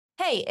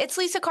Hey, it's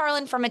Lisa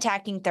Carlin from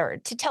Attacking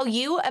Third to tell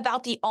you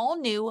about the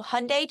all-new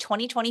Hyundai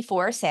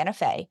 2024 Santa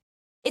Fe.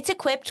 It's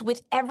equipped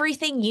with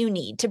everything you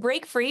need to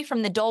break free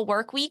from the dull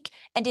work week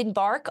and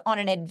embark on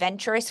an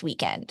adventurous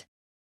weekend.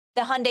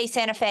 The Hyundai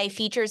Santa Fe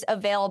features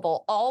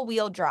available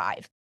all-wheel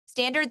drive,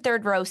 standard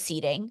third-row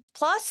seating,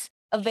 plus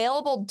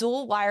available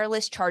dual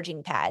wireless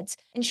charging pads,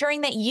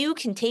 ensuring that you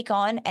can take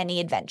on any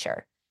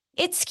adventure.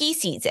 It's ski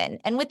season,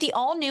 and with the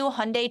all-new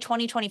Hyundai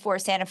 2024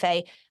 Santa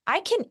Fe, I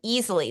can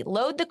easily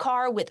load the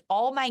car with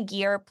all my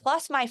gear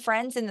plus my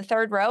friends in the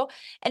third row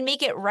and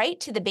make it right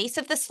to the base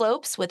of the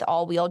slopes with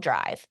all-wheel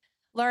drive.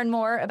 Learn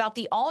more about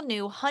the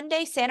all-new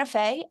Hyundai Santa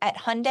Fe at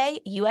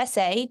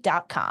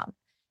HyundaiUSA.com.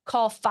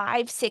 Call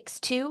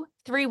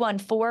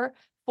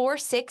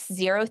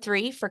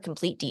 562-314-4603 for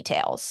complete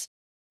details.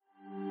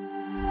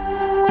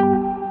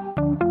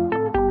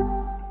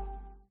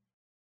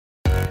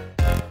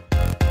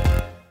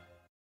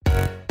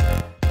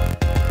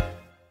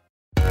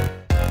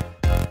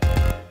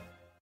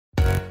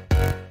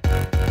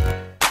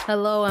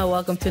 Hello and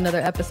welcome to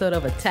another episode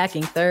of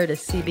Attacking Third, a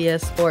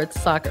CBS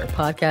Sports Soccer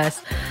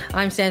podcast.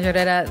 I'm Sandra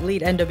Herrera,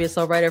 lead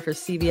NWSL writer for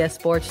CBS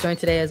Sports, joined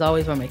today as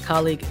always by my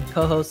colleague and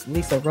co-host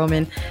Lisa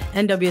Roman,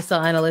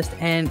 NWSL analyst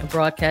and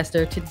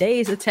broadcaster.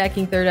 Today's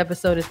Attacking Third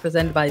episode is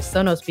presented by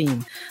Sonos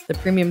Beam, the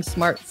premium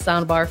smart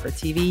soundbar for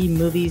TV,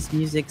 movies,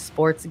 music,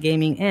 sports,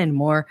 gaming, and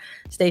more.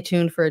 Stay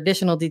tuned for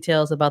additional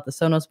details about the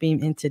Sonos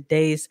Beam in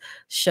today's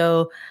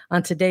show.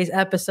 On today's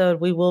episode,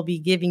 we will be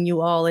giving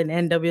you all an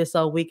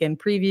NWSL weekend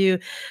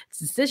preview. It's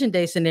decision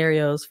day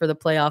scenarios for the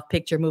playoff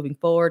picture moving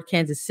forward.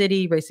 Kansas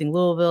City, Racing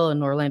Louisville,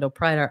 and Orlando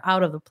Pride are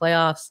out of the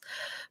playoffs.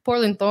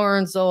 Portland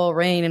Thorns, Zoll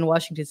Reign, and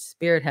Washington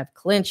Spirit have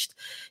clinched.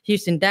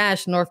 Houston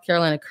Dash, North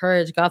Carolina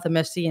Courage, Gotham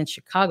FC, and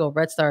Chicago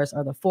Red Stars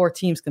are the four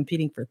teams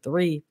competing for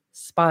 3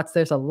 spots.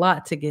 There's a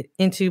lot to get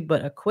into,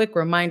 but a quick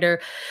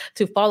reminder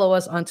to follow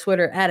us on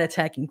Twitter at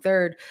Attacking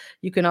Third.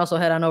 You can also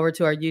head on over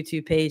to our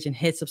YouTube page and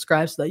hit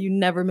subscribe so that you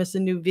never miss a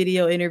new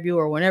video, interview,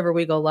 or whenever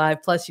we go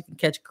live. Plus, you can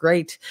catch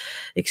great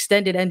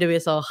extended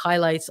NWSL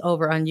highlights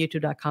over on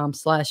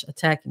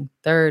youtube.com/Attacking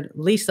Third.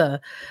 Lisa,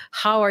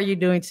 how are you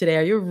doing today?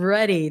 Are you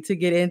ready to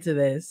get into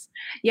this?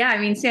 Yeah, I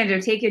mean, Sandra,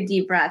 take a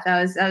deep breath.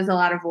 That was a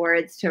lot of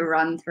words to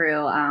run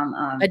through.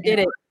 I did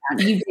it.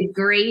 You did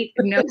great.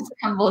 No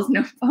stumbles,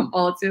 no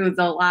fumbles. It was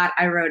a lot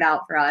I wrote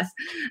out for us.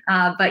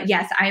 But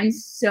yes, I'm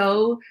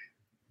so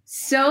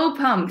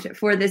pumped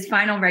for this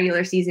final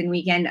regular season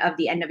weekend of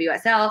the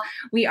NWSL.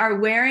 We are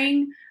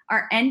wearing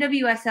our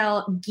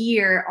NWSL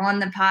gear on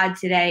the pod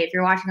today. If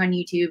you're watching on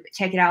YouTube,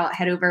 check it out.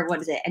 Head over,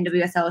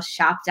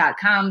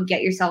 NWSLshop.com.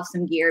 Get yourself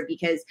some gear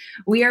because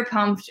we are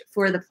pumped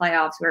for the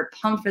playoffs. We're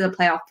pumped for the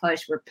playoff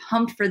push. We're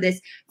pumped for this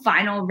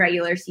final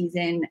regular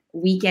season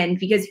weekend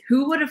because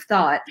who would have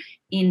thought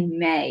in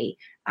May,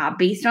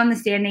 based on the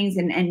standings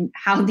and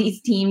how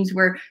these teams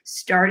were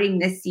starting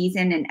this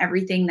season and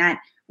everything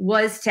that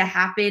was to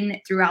happen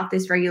throughout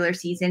this regular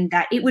season,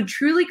 that it would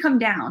truly come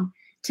down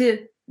to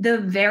the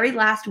very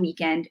last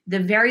weekend, the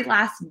very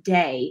last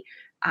day.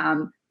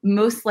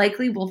 Most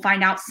likely we'll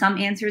find out some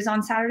answers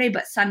on Saturday,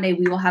 but Sunday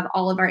we will have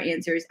all of our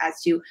answers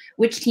as to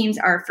which teams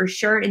are for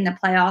sure in the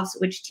playoffs,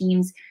 which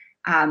teams,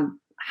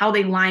 how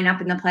they line up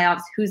in the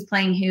playoffs, who's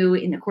playing who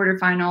in the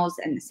quarterfinals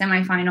and the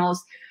semifinals.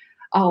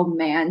 Oh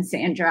man,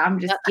 Sandra, I'm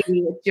just giving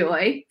you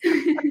joy.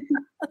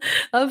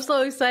 I'm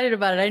so excited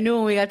about it. I knew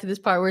when we got to this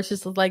part where it's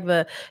just like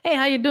hey,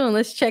 how you doing?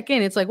 Let's check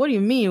in. It's like, what do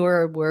you mean?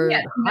 We're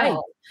hyped.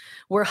 No.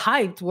 We're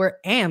hyped. We're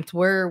amped.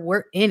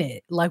 We're in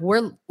it.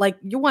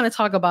 You want to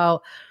talk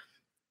about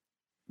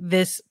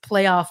this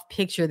playoff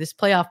picture, this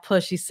playoff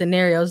push, these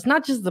scenarios,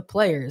 not just the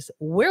players.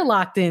 We're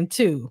locked in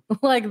too.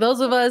 Like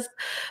those of us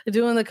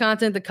doing the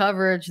content, the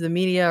coverage, the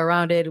media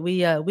around it, we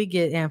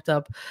get amped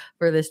up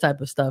for this type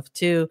of stuff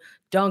too.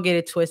 Don't get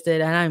it twisted.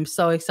 And I'm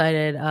so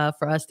excited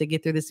for us to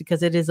get through this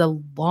because it is a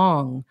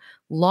long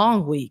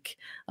week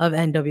of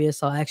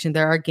NWSL action.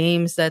 There are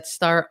games that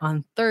start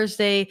on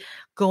Thursday,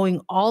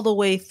 going all the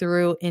way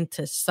through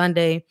into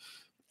Sunday.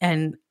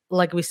 And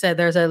like we said,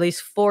 there's at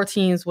least 4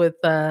 teams with,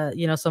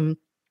 some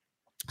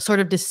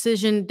sort of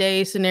decision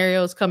day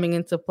scenarios coming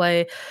into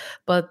play.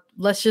 But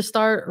let's just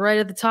start right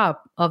at the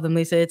top of them,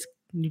 Lisa. It's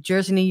New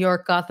Jersey, New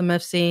York, Gotham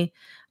FC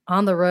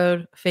on the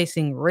road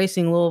facing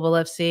Racing Louisville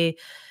FC.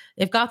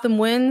 If Gotham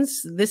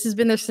wins, this has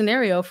been their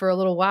scenario for a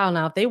little while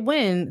now. If they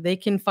win, they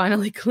can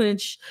finally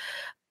clinch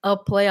a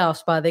playoff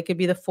spot. They could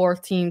be the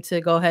 4th team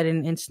to go ahead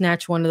and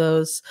snatch one of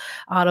those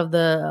out of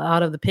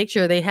the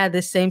picture. They had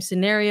this same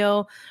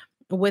scenario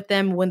with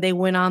them when they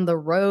went on the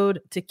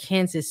road to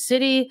Kansas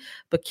City,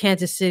 but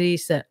Kansas City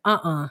said,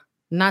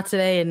 not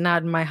today and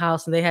not in my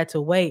house. And they had to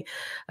wait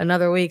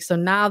another week. So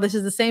now this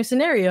is the same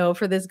scenario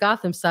for this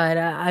Gotham side.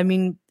 I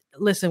mean,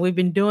 listen, we've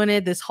been doing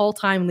it this whole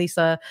time,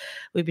 Lisa.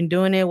 We've been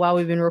doing it while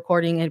we've been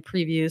recording and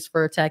previews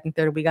for Attacking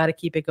Third. We got to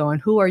keep it going.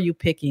 Who are you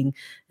picking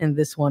in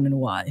this one and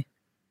why?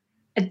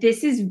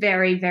 This is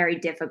very, very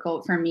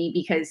difficult for me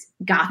because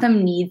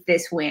Gotham needs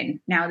this win.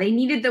 Now, they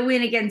needed the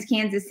win against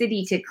Kansas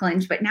City to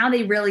clinch, but now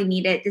they really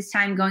need it. This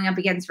time going up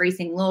against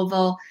Racing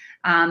Louisville.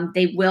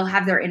 They will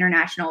have their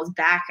internationals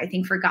back. I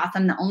think for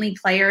Gotham, the only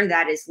player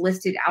that is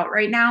listed out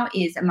right now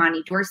is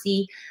Amani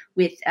Dorsey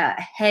with a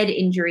head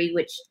injury,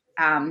 which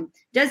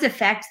does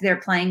affect their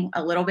playing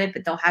a little bit,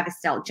 but they'll have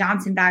Estelle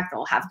Johnson back.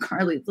 They'll have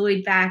Carly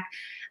Lloyd back.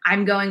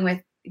 I'm going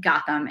with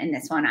Gotham in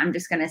this one. I'm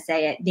just going to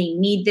say it. They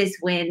need this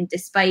win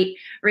despite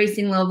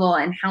Racing Louisville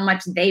and how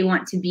much they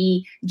want to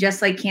be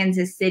just like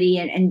Kansas City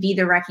and be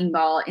the wrecking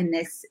ball in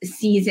this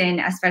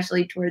season,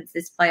 especially towards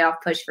this playoff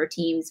push for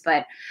teams.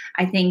 But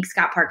I think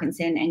Scott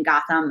Parkinson and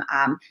Gotham,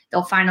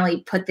 they'll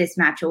finally put this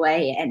match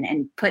away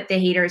and put the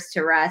haters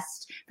to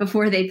rest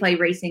before they play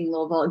Racing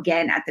Louisville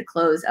again at the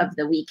close of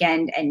the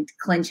weekend and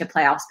clinch a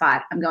playoff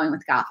spot. I'm going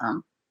with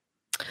Gotham.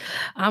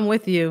 I'm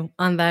with you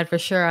on that for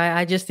sure.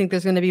 I just think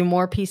there's going to be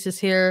more pieces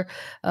here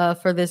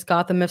for this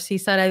Gotham FC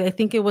side. I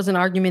think it was an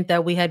argument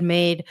that we had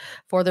made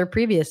for their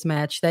previous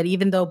match that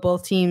even though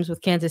both teams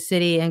with Kansas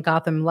City and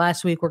Gotham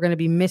last week were going to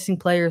be missing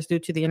players due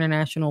to the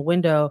international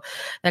window,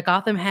 that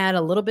Gotham had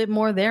a little bit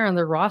more there on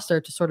their roster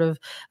to sort of,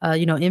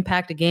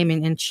 impact the game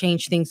and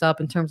change things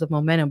up in terms of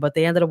momentum. But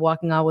they ended up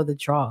walking out with a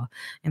draw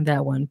in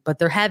that one. But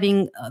they're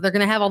going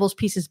to have all those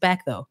pieces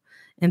back though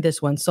in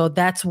this one. So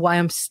that's why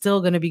I'm still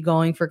going to be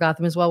going for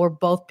Gotham as well. We're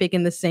both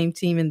picking the same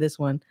team in this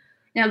one.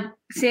 Now,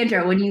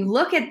 Sandra, when you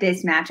look at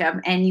this matchup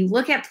and you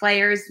look at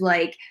players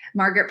like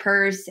Margaret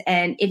Purce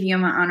and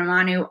Ifeoma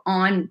Onumonu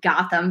on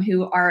Gotham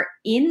who are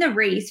in the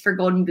race for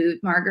Golden Boot,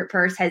 Margaret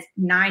Purce has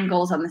 9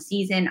 goals on the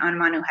season.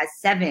 Onumonu has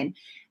 7.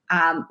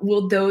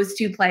 Will those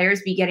two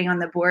players be getting on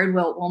the board?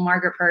 Will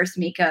Margaret Purce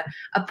make a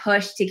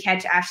push to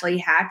catch Ashley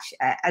Hatch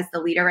as the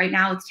leader right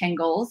now with 10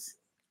 goals?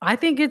 I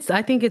think it's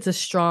a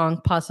strong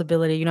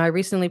possibility. I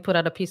recently put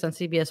out a piece on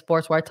CBS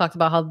Sports where I talked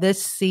about how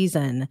this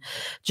season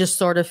just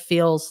sort of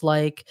feels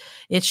like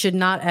it should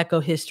not echo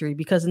history,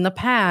 because in the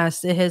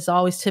past it has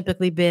always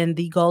typically been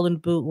the Golden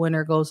Boot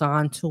winner goes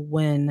on to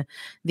win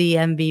the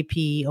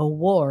MVP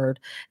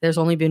award. There's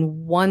only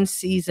been one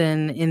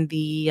season in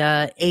the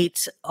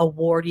 8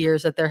 award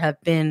years that there have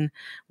been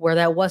where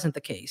that wasn't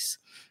the case.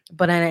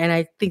 But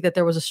I think that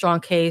there was a strong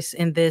case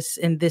in this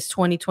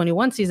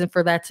 2021 season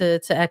for that to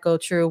echo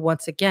true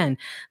once again,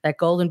 that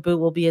Golden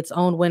Boot will be its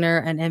own winner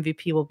and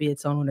MVP will be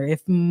its own winner.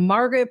 If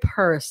Margaret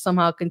Purce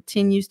somehow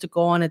continues to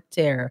go on a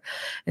tear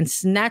and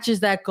snatches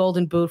that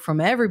Golden Boot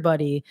from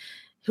everybody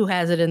who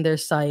has it in their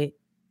sight,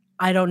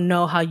 I don't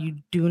know how you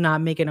do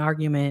not make an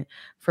argument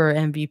for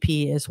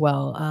MVP as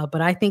well. But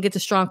I think it's a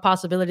strong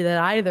possibility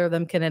that either of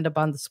them can end up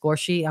on the score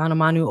sheet,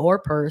 Onumonu or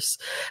Purce.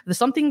 There's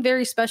something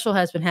very special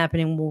has been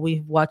happening when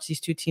we've watched these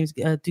two teams,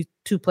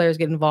 two players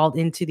get involved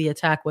into the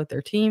attack with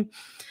their team.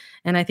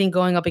 And I think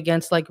going up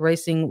against like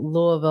Racing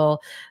Louisville,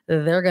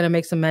 they're going to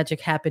make some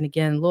magic happen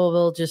again.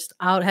 Louisville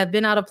have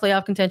been out of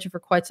playoff contention for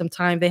quite some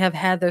time. They have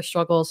had their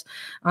struggles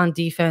on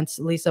defense.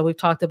 Lisa, we've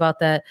talked about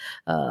that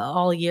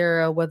all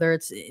year, whether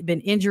it's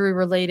been injury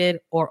related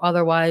or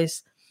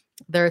otherwise.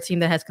 They're a team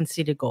that has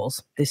conceded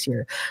goals this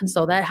year.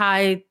 So that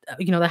high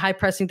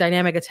pressing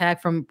dynamic attack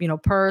from,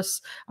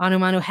 Purce,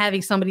 Onumonu,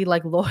 having somebody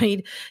like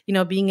Lloyd,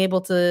 being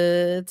able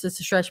to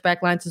stretch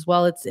back lines as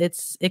well.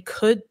 It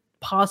could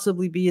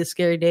possibly be a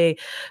scary day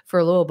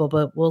for Louisville,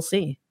 but we'll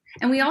see.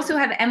 And we also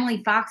have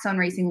Emily Fox on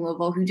Racing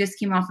Louisville, who just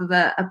came off of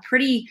a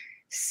pretty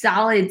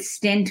solid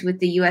stint with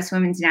the U.S.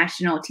 women's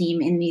national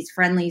team in these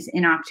friendlies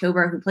in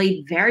October, who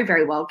played very,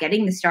 very well,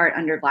 getting the start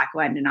under Vlatko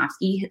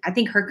Andonovski. I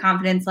think her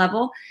confidence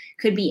level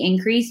could be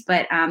increased,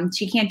 but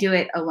she can't do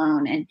it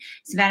alone. And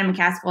Savannah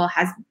McCaskill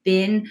has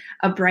been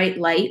a bright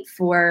light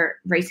for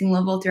Racing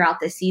Louisville throughout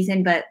this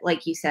season, but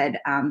like you said,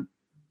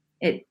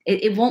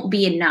 it won't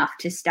be enough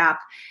to stop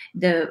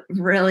the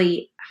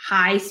really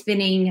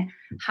high-spinning,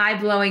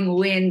 high-blowing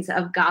winds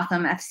of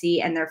Gotham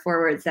FC and their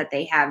forwards that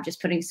they have,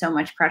 just putting so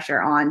much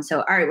pressure on. So,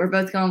 all right, we're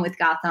both going with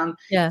Gotham.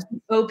 Yeah.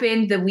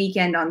 Open the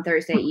weekend on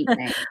Thursday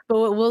evening.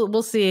 But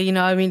we'll see.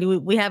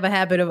 We have a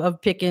habit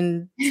of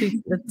picking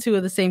two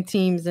of the same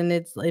teams,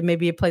 and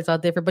maybe it plays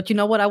out different. But you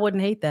know what? I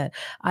wouldn't hate that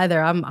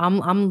either.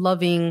 I'm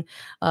loving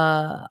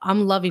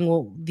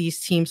these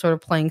teams sort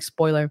of playing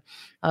spoiler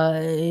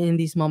in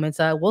these moments.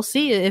 We'll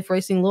see if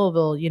Racing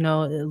Louisville,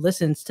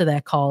 listens to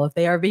that call, if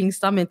they are being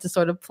summoned to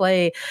sort of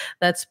play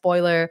that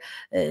spoiler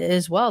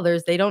as well.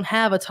 They don't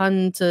have a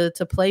ton to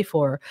play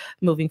for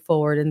moving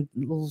forward. And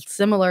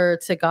similar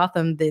to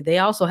Gotham, they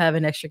also have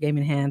an extra game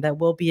in hand that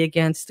will be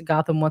against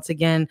Gotham once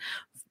again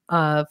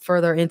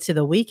further into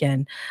the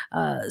weekend.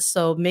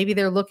 So maybe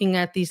they're looking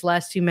at these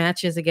last 2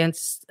 matches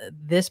against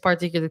this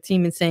particular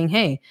team and saying,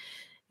 hey,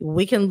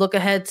 we can look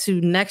ahead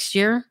to next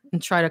year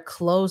and try to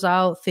close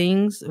out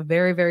things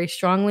very, very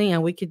strongly.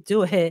 And we could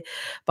do it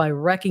by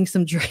wrecking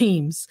some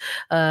dreams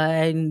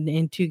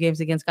in 2 games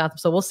against Gotham.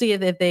 So we'll see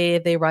if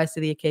they rise to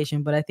the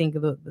occasion. But I think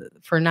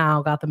for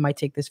now, Gotham might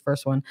take this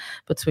first one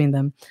between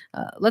them.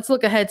 Let's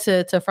look ahead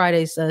to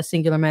Friday's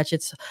singular match.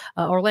 It's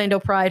Orlando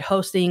Pride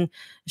hosting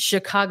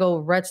Chicago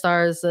Red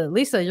Stars.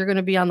 Lisa, you're going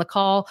to be on the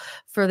call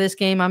for this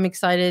game. I'm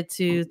excited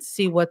to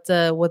see what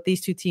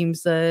these 2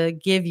 teams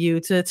give you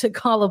to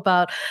call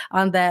about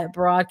on that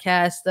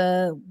broadcast.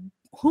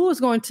 who's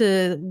going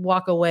to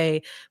walk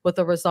away with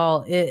a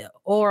result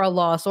or a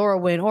loss or a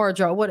win or a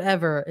draw,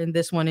 whatever in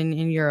this one,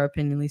 in your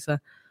opinion, Lisa?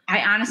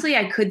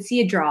 I could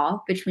see a draw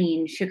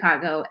between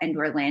Chicago and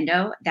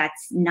Orlando.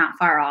 That's not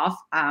far off.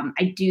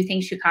 I do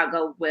think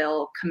Chicago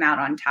will come out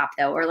on top,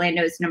 though.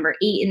 Orlando is number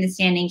 8 in the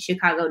standings,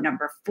 Chicago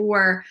number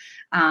 4.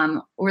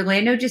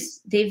 Orlando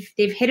they've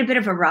hit a bit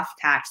of a rough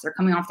patch. They're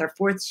coming off their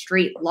 4th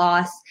straight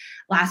loss.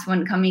 Last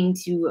one coming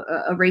to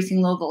a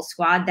Racing Louisville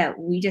squad that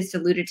we just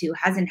alluded to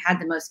hasn't had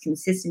the most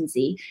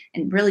consistency,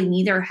 and really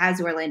neither has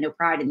Orlando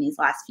Pride in these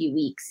last few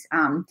weeks.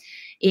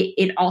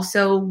 It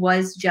also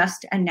was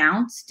just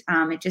announced.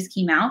 It just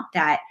came out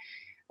that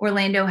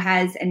Orlando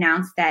has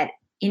announced that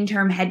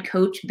interim head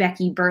coach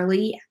Becky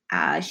Burleigh,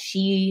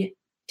 she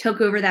took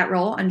over that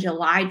role on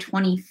July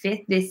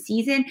 25th this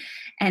season,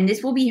 and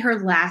this will be her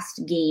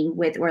last game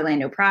with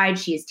Orlando Pride.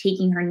 She is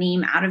taking her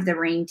name out of the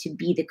ring to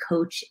be the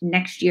coach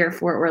next year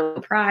for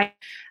Orlando Pride.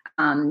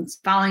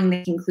 Following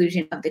the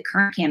conclusion of the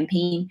current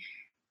campaign,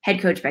 head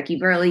coach Becky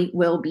Burleigh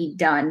will be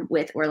done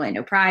with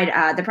Orlando Pride.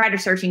 The Pride are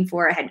searching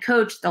for a head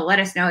coach. They'll let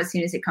us know as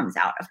soon as it comes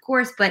out, of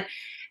course, but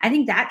I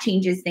think that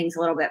changes things a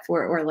little bit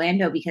for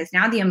Orlando, because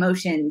now the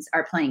emotions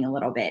are playing a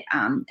little bit.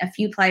 A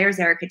few players,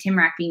 Erica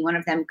Timrack being one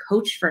of them,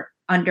 coached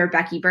under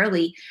Becky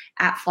Burleigh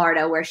at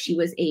Florida, where she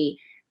was a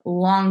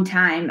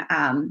longtime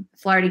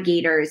Florida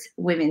Gators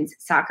women's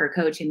soccer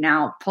coach, and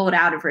now pulled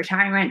out of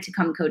retirement to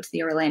come coach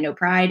the Orlando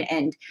Pride.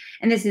 And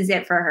this is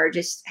it for her,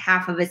 just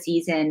half of a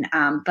season.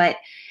 But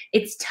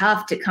it's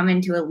tough to come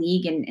into a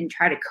league and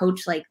try to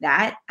coach like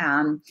that.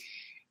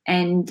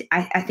 And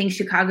I think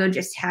Chicago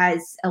just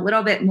has a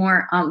little bit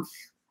more oomph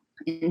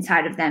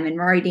inside of them. And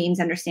Rory Dames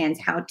understands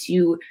how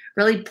to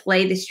really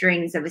play the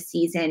strings of a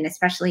season,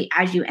 especially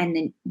as you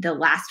end the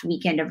last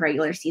weekend of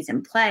regular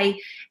season play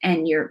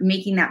and you're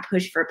making that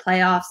push for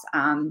playoffs.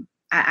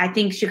 I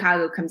think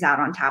Chicago comes out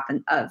on top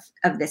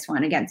of this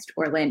one against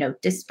Orlando,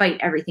 despite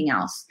everything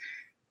else.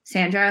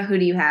 Sandra, who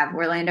do you have,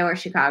 Orlando or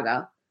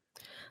Chicago?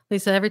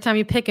 Lisa, every time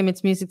you pick him,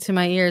 it's music to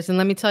my ears. And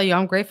let me tell you,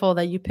 I'm grateful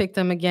that you picked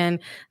him again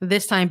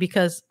this time,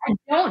 because I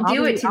don't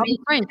do it to make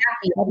me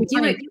happy. I'll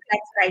do it because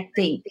that's what I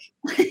think.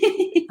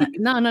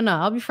 No.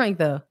 I'll be frank,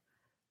 though.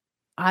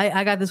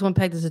 I got this one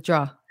pegged as a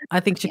draw. I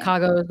think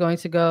Chicago is going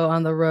to go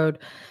on the road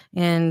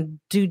and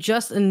do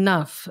just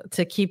enough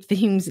to keep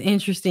things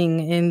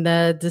interesting in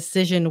the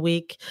decision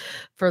week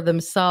for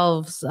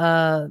themselves.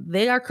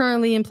 They are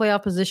currently in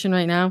playoff position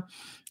right now.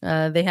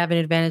 They have an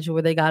advantage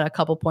where they got a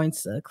couple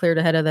points cleared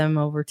ahead of them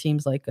over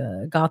teams like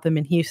Gotham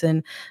and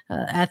Houston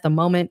at the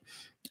moment.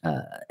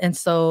 And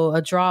so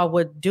a draw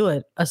would do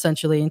it,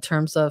 essentially, in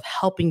terms of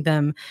helping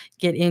them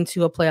get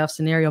into a playoff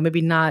scenario,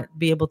 maybe not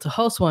be able to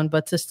host one,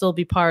 but to still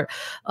be part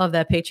of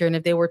that picture. And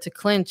if they were to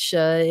clinch,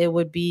 it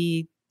would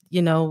be,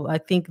 I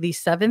think the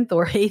 7th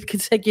or 8th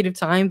consecutive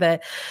time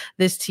that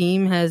this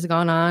team has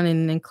gone on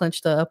and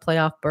clinched a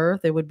playoff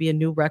berth. It would be a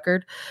new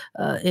record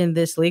in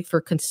this league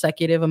for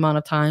consecutive amount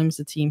of times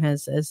the team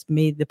has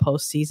made the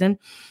postseason.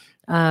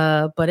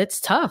 But it's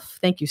tough.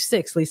 Thank you,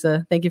 6,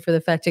 Lisa. Thank you for the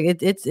fact check.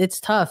 It's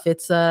tough.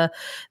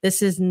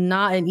 This is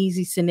not an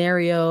easy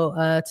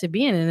scenario to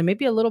be in, and it may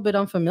be a little bit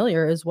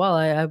unfamiliar as well.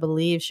 I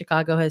believe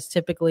Chicago has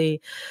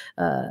typically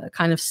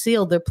kind of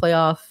sealed their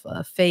playoff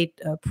fate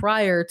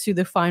prior to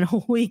the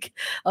final week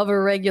of a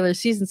regular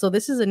season. So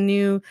this is a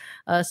new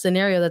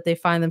scenario that they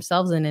find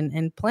themselves in,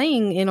 and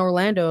playing in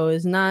Orlando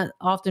has not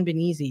often been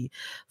easy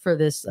for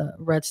this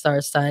Red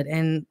Stars side.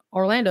 And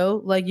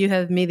Orlando, like you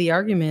have made the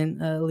argument,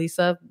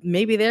 Lisa,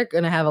 maybe they're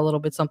going to have a little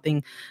bit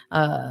something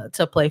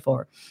to play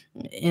for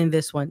in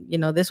this one.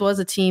 This was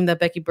a team that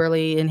Becky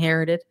Burleigh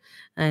inherited,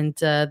 and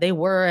they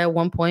were at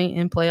one point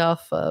in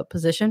playoff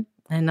position,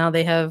 and now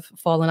they have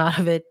fallen out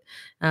of it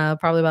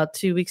probably about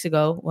 2 weeks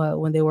ago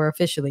when they were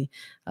officially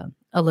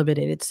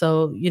eliminated.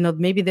 So,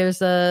 maybe there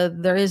is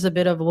a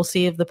bit of, we'll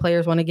see if the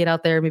players want to get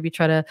out there, maybe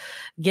try to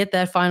get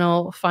that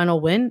final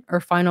win or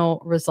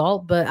final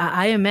result. But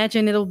I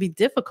imagine it'll be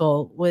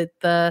difficult with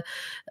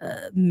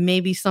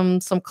maybe some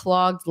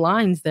clogged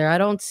lines there. I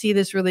don't see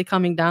this really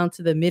coming down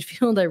to the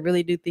midfield. I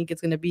really do think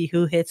it's going to be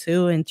who hits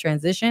who in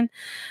transition,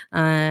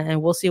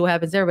 and we'll see what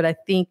happens there. But I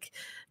think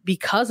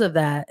because of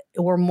that,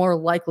 we're more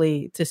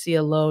likely to see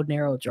a low,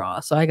 narrow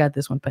draw. So I got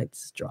this one pegged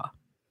as draw.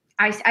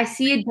 I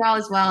see a draw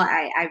as well.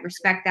 I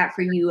respect that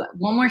for you.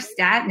 One more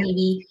stat,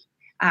 maybe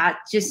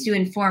just to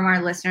inform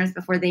our listeners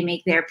before they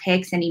make their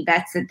picks, any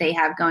bets that they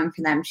have going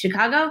for them.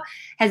 Chicago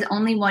has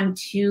only won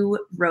 2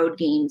 road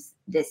games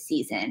this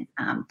season.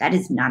 That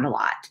is not a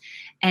lot.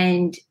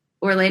 And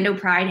Orlando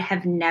Pride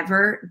have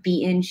never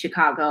beaten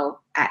Chicago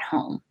at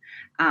home.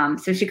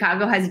 So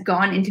Chicago has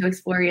gone into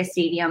Exploria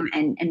Stadium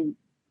and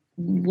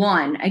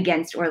won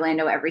against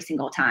Orlando every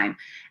single time.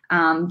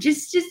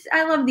 Just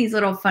I love these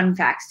little fun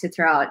facts to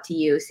throw out to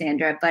you,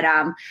 Sandra. But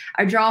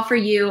a draw for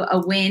you,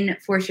 a win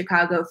for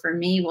Chicago for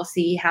me. We'll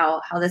see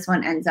how this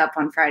one ends up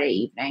on Friday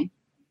evening.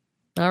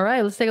 All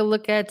right, let's take a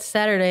look at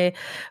Saturday.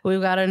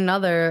 We've got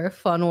another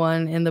fun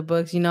one in the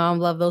books. You know, I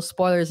love those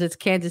spoilers. It's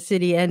Kansas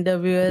City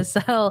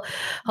NWSL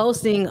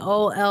hosting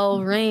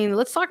OL Reign.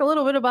 Let's talk a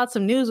little bit about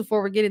some news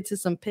before we get into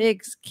some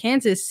picks.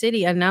 Kansas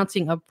City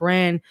announcing a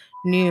brand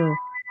new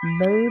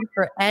made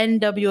for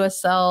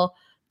NWSL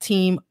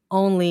team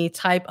only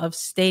type of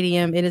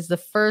stadium. It is the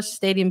first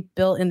stadium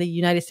built in the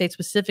United States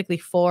specifically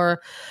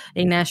for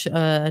a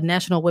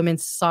National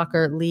Women's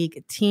Soccer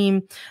League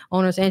team.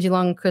 Owners Angie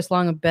Long, Chris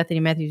Long, and Bethany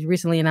Matthews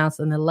recently announced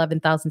an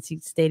 11,000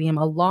 seat stadium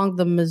along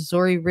the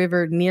Missouri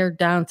River near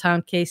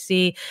downtown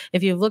KC.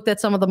 If you've looked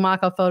at some of the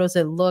mock-up photos,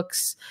 it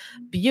looks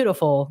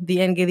beautiful. The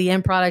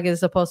end product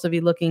is supposed to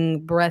be looking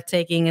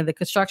breathtaking, and the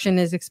construction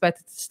is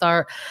expected to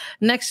start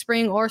next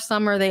spring or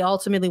summer. They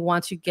ultimately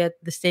want to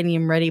get the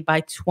stadium ready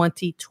by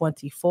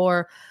 2024.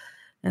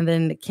 And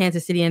then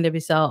Kansas City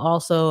NWSL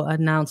also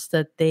announced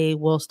that they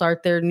will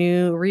start their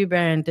new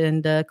rebrand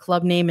and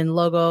club name and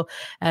logo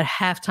at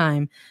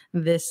halftime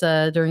this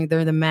during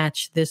the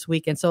match this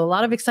weekend. So a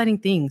lot of exciting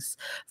things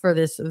for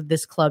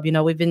this club. You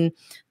know, we've been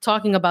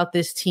talking about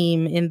this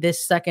team in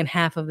this second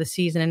half of the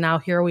season, and now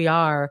here we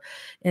are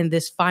in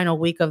this final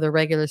week of the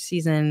regular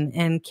season.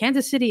 And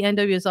Kansas City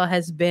NWSL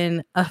has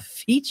been a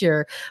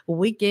feature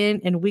week in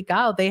and week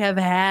out. They have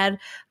had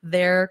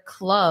their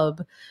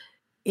club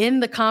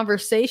in the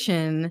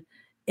conversation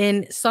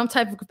in some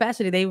type of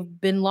capacity. They've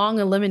been long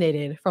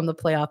eliminated from the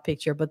playoff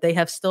picture, but they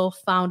have still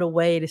found a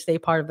way to stay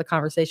part of the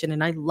conversation.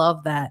 And I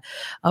love that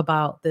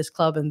about this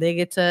club. And they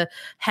get to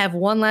have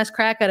one last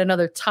crack at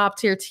another top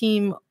tier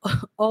team.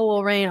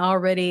 OL Reign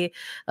already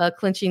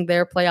clinching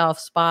their playoff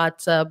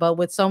spot, but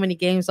with so many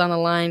games on the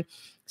line,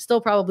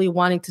 still probably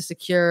wanting to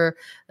secure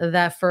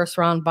that first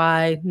round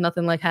bye.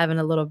 Nothing like having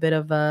a little bit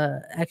of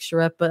extra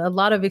rep, but a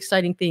lot of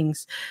exciting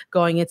things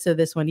going into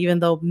this one, even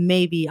though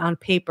maybe on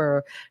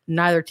paper,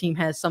 neither team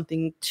has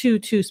something too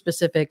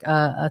specific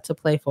to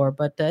play for,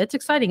 but it's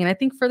exciting. And I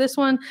think for this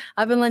one,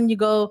 I've been letting you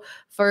go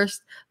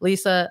first,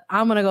 Lisa.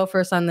 I'm going to go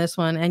first on this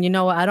one. And you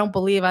know what? I don't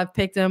believe I've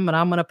picked him, but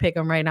I'm going to pick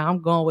him right now.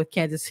 I'm going with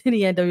Kansas City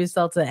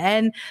NWSL to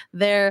end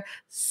their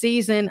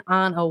season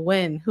on a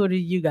win. Who do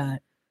you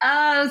got?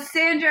 Oh,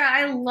 Sandra,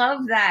 I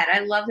love that.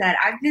 I love that.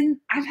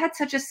 I've had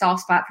such a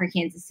soft spot for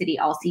Kansas City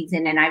all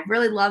season, and I've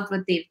really loved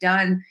what they've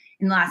done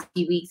in the last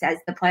few weeks as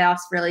the playoffs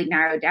really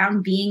narrowed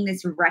down, being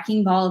this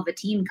wrecking ball of a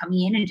team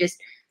coming in and just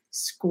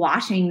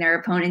squashing their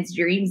opponents'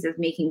 dreams of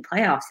making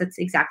playoffs. That's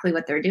exactly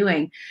what they're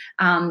doing.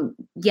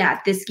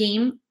 This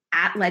game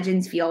at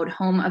Legends Field,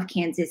 home of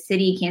Kansas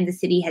City. Kansas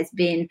City has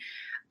been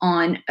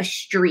on a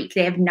streak.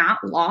 They have not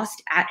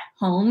lost at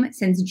home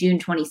since June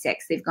 26th.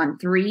 They've gone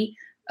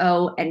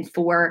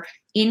 3-0-4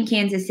 in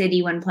Kansas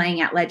City when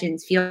playing at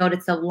Legends Field.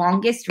 It's the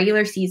longest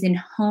regular season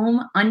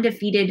home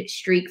undefeated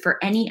streak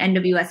for any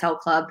NWSL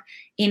club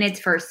in its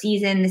first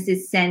season. This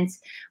is since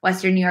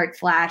Western New York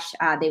Flash.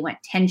 They went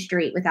 10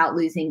 straight without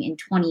losing in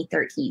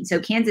 2013. So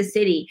Kansas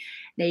City,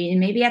 they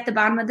may be at the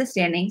bottom of the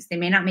standings. They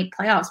may not make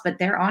playoffs, but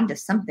they're on to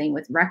something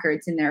with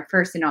records in their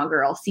first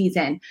inaugural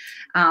season.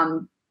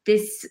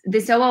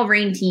 This OL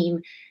Reign team,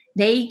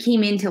 they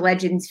came into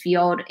Legends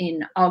Field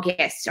in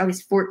August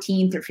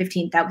 14th or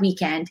 15th that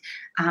weekend,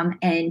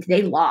 and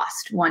they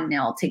lost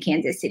 1-0 to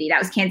Kansas City. That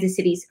was Kansas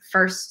City's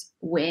first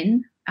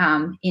win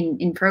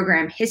in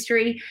program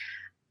history.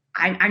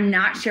 I'm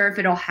not sure if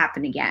it'll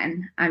happen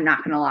again. I'm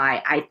not going to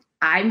lie.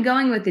 I'm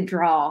going with the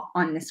draw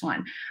on this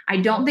one. I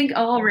don't think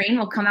OL Reign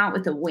will come out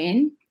with a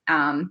win.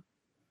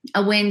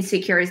 A win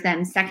secures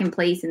them second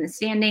place in the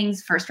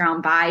standings, first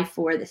round bye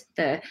for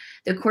the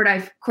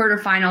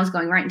quarterfinals,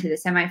 going right into the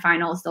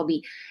semifinals. They'll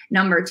be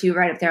number 2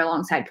 right up there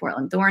alongside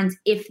Portland Thorns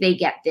if they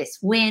get this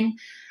win.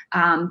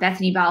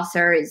 Bethany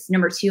Balcer is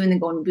number 2 in the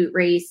Golden Boot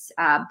race.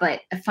 But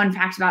a fun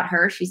fact about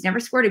her, she's never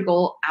scored a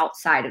goal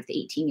outside of the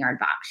 18-yard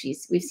box.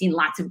 We've seen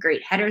lots of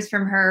great headers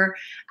from her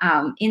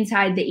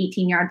inside the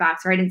 18-yard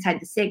box, right inside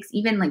the 6,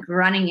 even like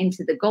running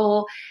into the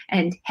goal.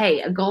 And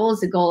hey, a goal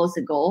is a goal is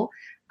a goal.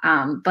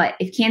 But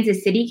if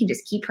Kansas City can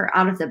just keep her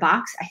out of the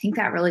box, I think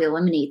that really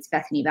eliminates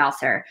Bethany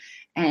Balcer.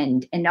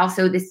 And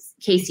also this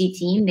KC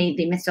team,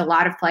 they missed a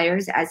lot of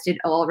players, as did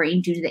OL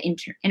Reign, due to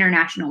the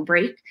international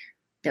break.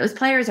 Those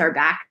players are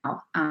back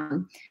now.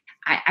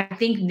 I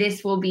think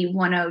this will be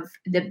one of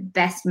the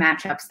best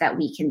matchups that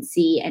we can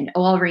see. And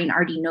OL Reign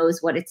already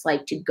knows what it's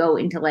like to go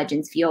into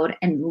Legends Field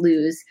and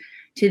lose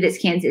to this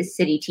Kansas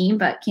City team.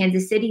 But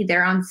Kansas City,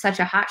 they're on such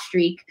a hot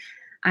streak.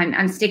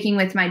 I'm sticking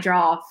with my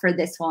draw for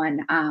this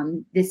one.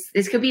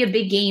 This could be a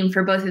big game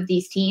for both of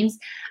these teams.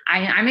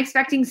 I'm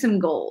expecting some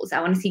goals. I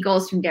want to see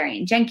goals from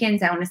Darian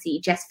Jenkins. I want to see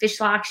Jess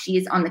Fishlock. She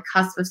is on the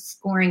cusp of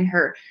scoring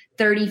her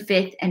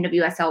 35th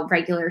NWSL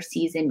regular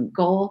season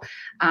goal.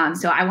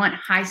 So I want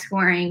high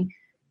scoring,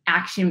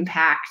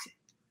 action-packed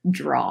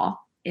draw.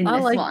 in I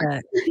this like one.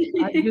 that.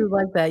 I do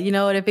like that. You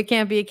know what? If it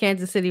can't be a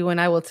Kansas City win,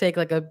 I will take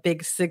like a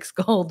big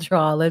 6-goal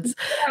draw. Let's see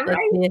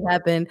it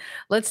happen.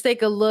 Let's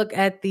take a look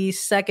at the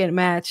second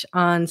match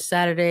on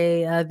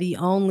Saturday. The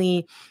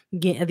only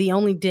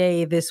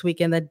day this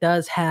weekend that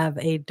does have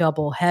a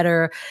double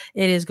header.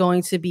 It is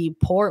going to be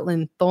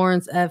Portland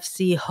Thorns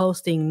FC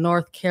hosting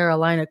North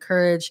Carolina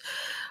Courage.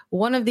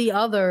 One of the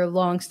other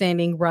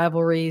long-standing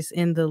rivalries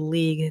in the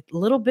league. A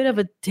little bit of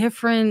a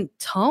different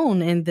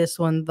tone in this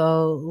one,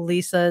 though,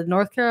 Lisa.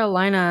 North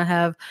Carolina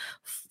have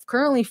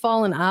currently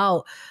fallen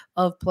out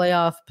of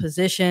playoff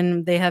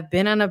position. They have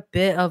been on a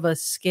bit of a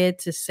skid,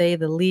 to say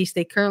the least.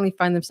 They currently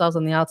find themselves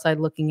on the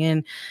outside looking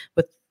in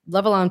with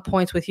level on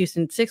points with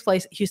Houston, sixth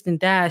place Houston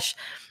Dash,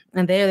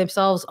 and they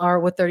themselves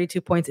are with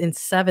 32 points in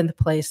seventh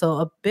place. So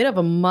a bit of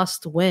a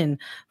must win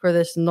for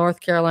this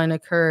North Carolina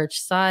Courage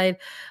side.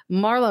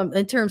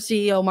 Interim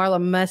CEO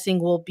Marla Messing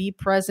will be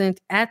present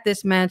at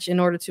this match in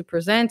order to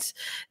present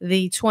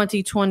the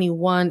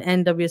 2021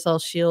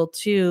 NWSL Shield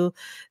to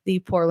the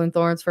Portland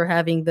Thorns for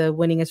having the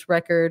winningest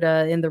record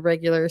in the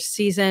regular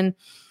season.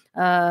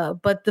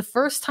 But the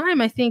first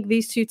time I think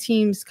these two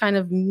teams kind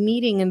of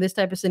meeting in this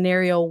type of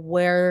scenario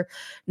where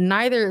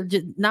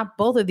not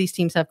both of these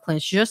teams have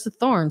clinched, just the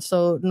Thorns.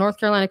 So North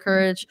Carolina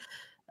Courage,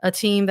 a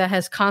team that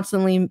has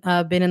constantly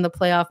been in the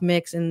playoff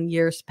mix in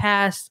years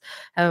past,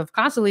 have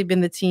constantly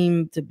been the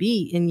team to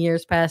beat in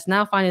years past,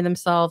 now finding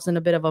themselves in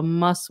a bit of a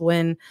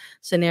must-win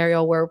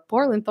scenario where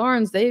Portland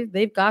Thorns,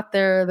 they've got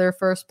their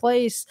first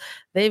place.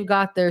 They've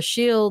got their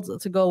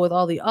shield to go with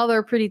all the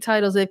other pretty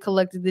titles they've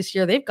collected this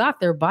year. They've got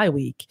their bye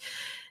week.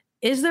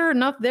 Is there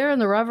enough there in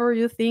the rivalry,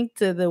 you think,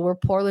 where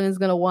Portland is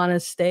going to want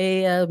to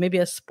stay maybe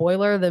a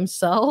spoiler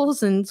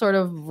themselves and sort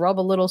of rub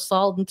a little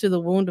salt into the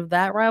wound of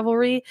that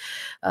rivalry?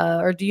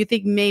 Or do you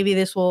think maybe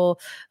this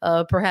will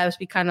perhaps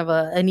be kind of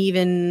an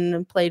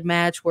even played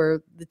match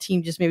where the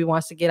team just maybe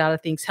wants to get out of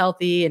things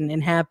healthy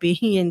and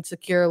happy and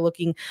secure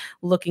looking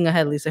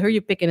ahead, Lisa? Who are you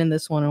picking in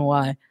this one and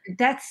why?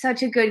 That's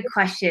such a good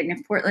question.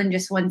 If Portland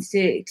just wants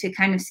to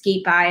kind of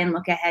skate by and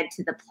look ahead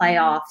to the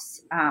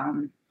playoffs,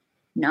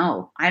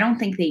 no, I don't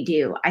think they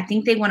do. I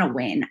think they want to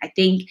win. I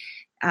think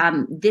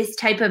this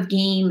type of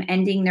game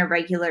ending their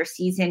regular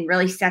season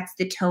really sets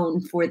the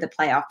tone for the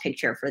playoff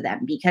picture for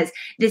them, because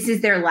this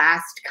is their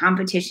last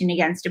competition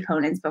against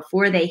opponents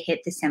before they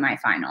hit the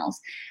semifinals.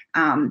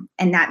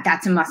 And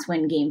that's a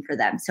must-win game for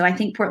them. So I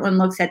think Portland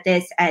looks at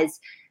this as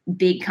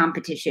big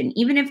competition.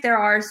 Even if there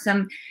are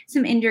some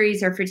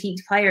injuries or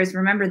fatigued players,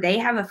 remember they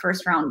have a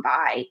first round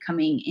bye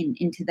coming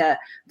into the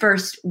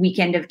first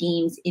weekend of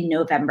games in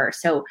November.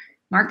 So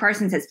Mark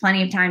Parsons has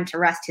plenty of time to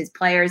rest his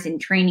players in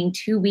training,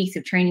 2 weeks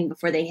of training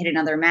before they hit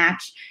another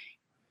match.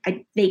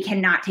 They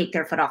cannot take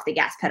their foot off the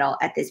gas pedal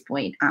at this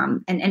point.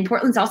 And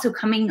Portland's also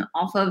coming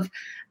off of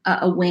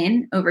a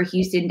win over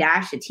Houston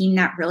Dash, a team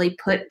that really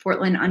put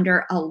Portland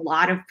under a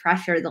lot of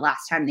pressure the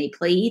last time they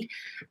played.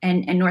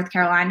 And North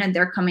Carolina,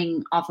 they're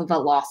coming off of a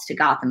loss to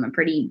Gotham, a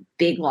pretty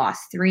big loss,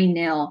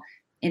 3-0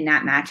 in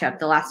that matchup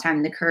the last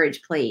time the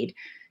Courage played.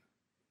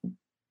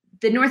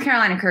 The North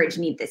Carolina Courage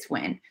need this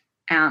win.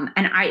 And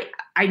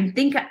I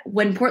think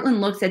when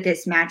Portland looks at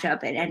this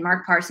matchup and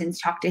Mark Parsons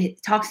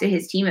talks to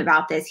his team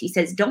about this, he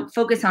says, don't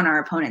focus on our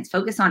opponents,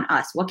 focus on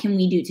us. What can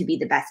we do to be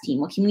the best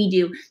team? What can we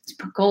do to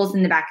put goals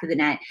in the back of the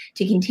net,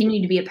 to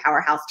continue to be a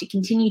powerhouse, to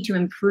continue to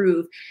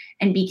improve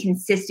and be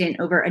consistent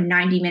over a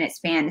 90-minute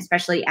span,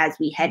 especially as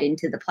we head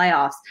into the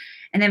playoffs.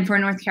 And then for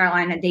North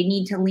Carolina, they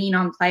need to lean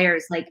on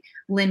players like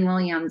Lynn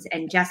Williams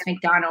and Jess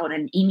McDonald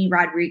and Amy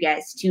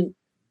Rodriguez to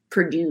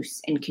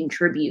produce and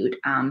contribute.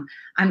 I'm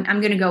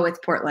going to go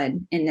with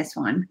Portland in this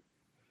one.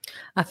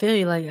 I feel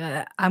you.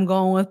 Like I'm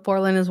going with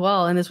Portland as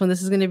well. And this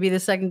is going to be the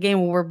second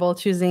game where we're both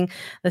choosing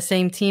the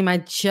same team. I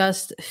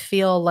just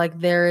feel like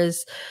there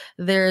is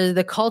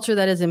the culture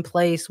that is in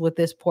place with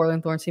this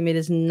Portland Thorns team. It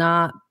is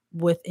not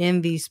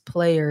within these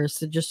players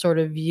to just sort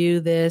of view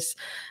this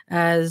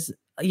as,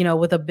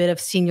 with a bit of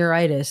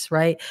senioritis,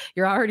 right?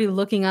 You're already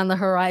looking on the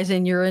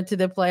horizon. You're into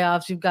the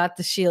playoffs. You've got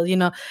the shield.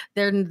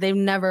 They've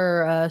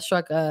never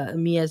struck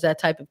me as that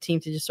type of team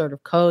to just sort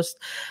of coast.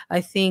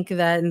 I think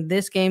that in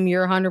this game,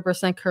 you're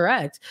 100%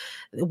 correct.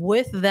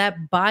 With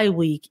that bye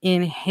week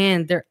in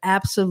hand, they're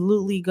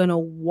absolutely going to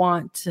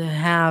want to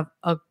have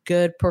a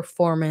good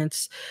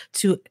performance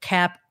to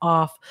cap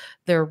off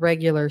their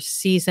regular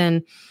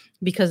season,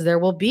 because there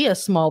will be a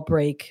small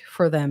break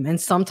for them. And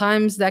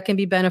sometimes that can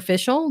be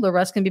beneficial. The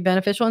rest can be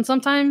beneficial. And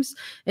sometimes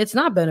it's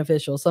not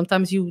beneficial.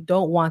 Sometimes you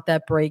don't want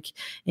that break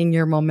in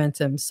your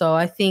momentum. So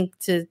I think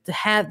to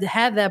have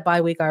that bye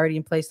week already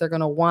in place, they're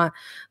going to want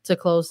to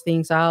close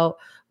things out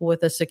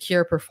with a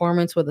secure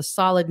performance, with a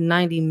solid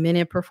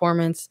 90-minute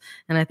performance.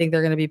 And I think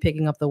they're going to be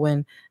picking up the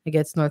win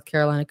against North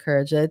Carolina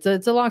Courage.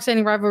 It's a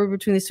long-standing rivalry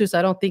between these two, so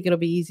I don't think it'll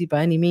be easy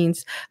by any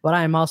means, but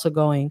I am also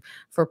going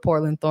for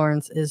Portland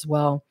Thorns as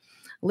well.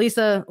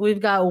 Lisa,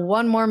 we've got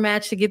one more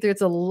match to get through.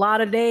 It's a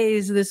lot of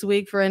days this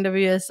week for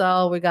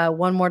NWSL. We got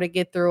one more to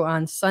get through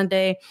on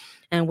Sunday,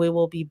 and we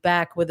will be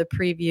back with a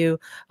preview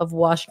of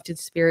Washington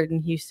Spirit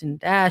and Houston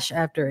Dash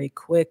after a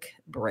quick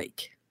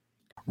break.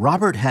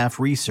 Robert Half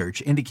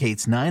research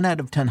indicates 9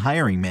 out of 10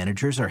 hiring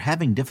managers are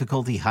having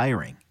difficulty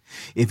hiring.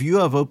 If you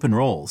have open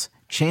roles,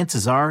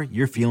 chances are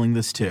you're feeling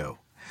this too.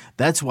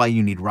 That's why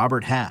you need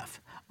Robert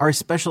Half. Our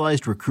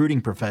specialized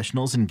recruiting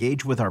professionals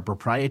engage with our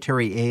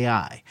proprietary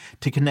AI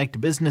to connect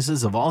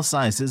businesses of all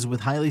sizes with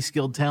highly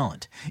skilled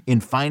talent in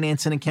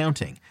finance and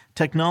accounting,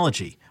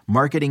 technology,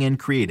 marketing and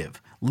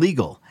creative,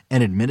 legal,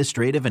 and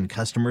administrative and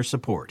customer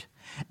support.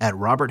 At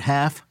Robert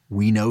Half,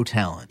 we know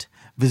talent.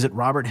 Visit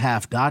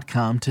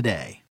roberthalf.com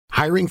today.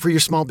 Hiring for your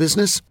small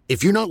business?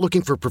 If you're not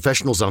looking for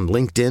professionals on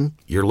LinkedIn,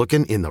 you're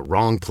looking in the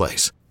wrong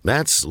place.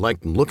 That's like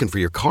looking for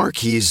your car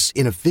keys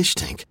in a fish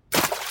tank.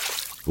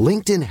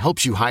 LinkedIn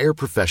helps you hire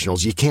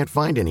professionals you can't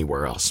find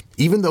anywhere else,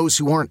 even those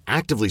who aren't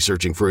actively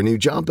searching for a new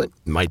job but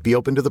might be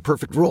open to the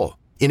perfect role.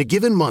 In a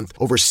given month,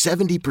 over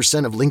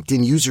 70% of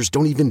LinkedIn users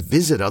don't even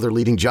visit other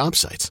leading job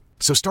sites.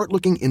 So start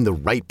looking in the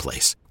right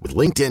place. With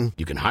LinkedIn,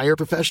 you can hire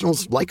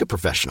professionals like a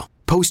professional.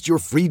 Post your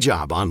free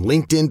job on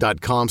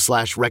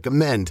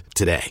linkedin.com/recommend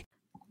today.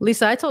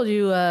 Lisa, I told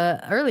you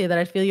earlier that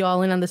I'd feel you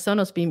all in on the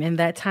Sonos Beam, and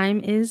that time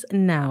is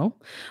now.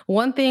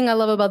 One thing I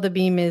love about the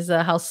Beam is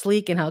how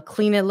sleek and how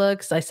clean it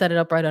looks. I set it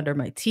up right under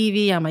my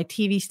TV on my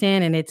TV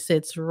stand, and it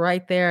sits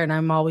right there, and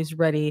I'm always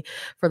ready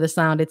for the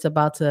sound it's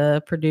about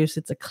to produce.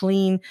 It's a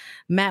clean,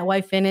 matte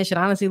white finish. It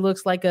honestly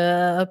looks like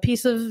a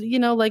piece of,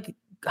 like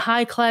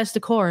high class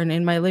decor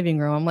in my living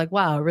room. I'm like,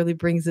 wow, it really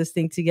brings this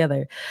thing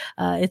together.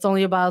 It's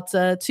only about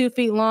 2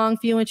 feet long,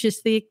 few inches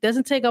thick,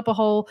 doesn't take up a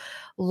whole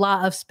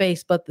lot of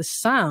space, but the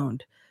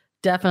sound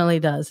definitely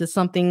does. It's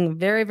something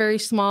very, very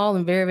small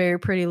and very, very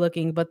pretty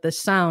looking, but the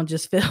sound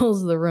just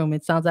fills the room.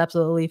 It sounds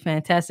absolutely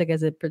fantastic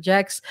as it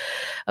projects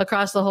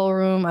across the whole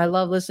room. I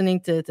love listening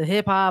to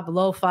hip hop,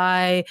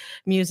 lo-fi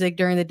music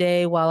during the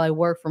day while I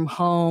work from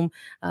home,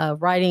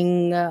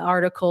 writing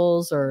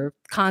articles or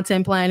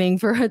content planning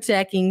for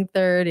Attacking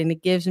Third, and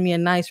it gives me a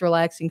nice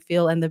relaxing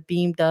feel, and the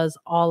Beam does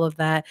all of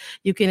that.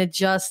 You can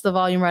adjust the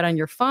volume right on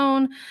your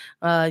phone.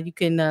 You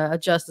can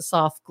adjust the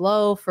soft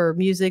glow for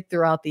music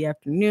throughout the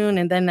afternoon,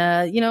 and then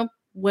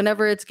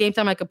whenever it's game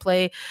time, I could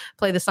play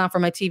the sound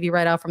from my TV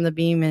right out from the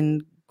Beam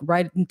and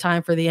right in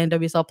time for the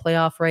NWSL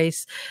playoff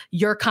race.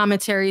 Your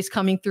commentary is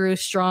coming through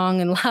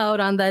strong and loud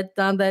on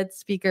that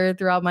speaker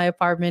throughout my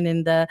apartment,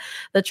 and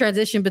the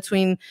transition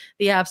between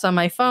the apps on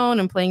my phone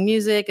and playing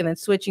music and then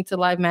switching to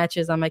live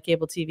matches on my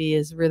cable TV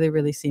is really,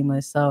 really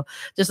seamless. So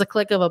just a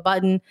click of a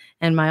button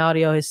and my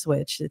audio is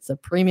switched. It's a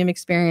premium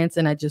experience,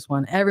 and I just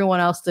want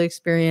everyone else to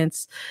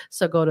experience.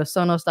 So go to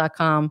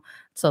Sonos.com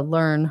to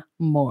learn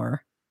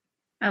more.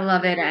 I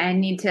love it. I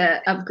need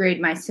to upgrade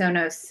my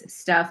Sonos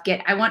stuff.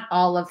 I want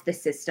all of the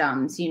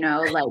systems,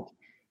 like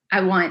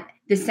I want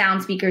the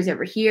sound speakers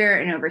over here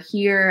and over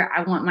here.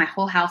 I want my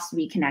whole house to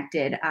be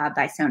connected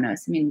by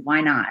Sonos. I mean,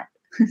 why not?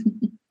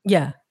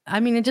 Yeah.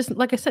 I mean, it just,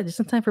 like I said, just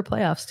in time for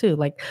playoffs too.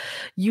 Like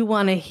you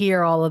want to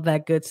hear all of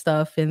that good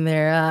stuff in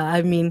there.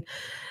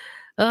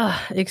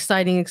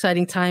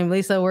 Exciting time.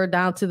 Lisa, we're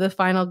down to the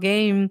final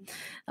game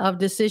of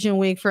decision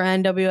week for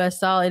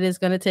NWSL. It is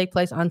going to take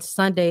place on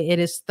Sunday. It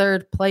is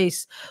third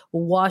place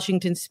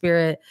Washington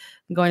Spirit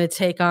going to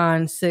take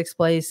on sixth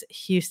place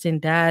Houston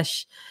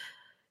Dash.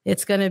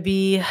 It's going to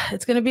be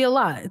a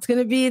lot. It's going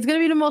to be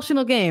an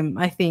emotional game,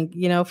 I think,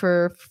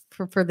 for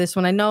this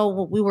one. I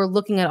know we were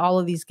looking at all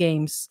of these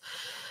games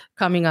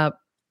coming up.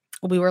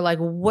 We were like,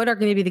 what are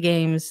going to be the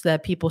games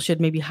that people should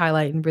maybe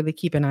highlight and really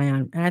keep an eye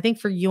on? And I think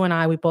for you and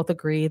I, we both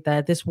agree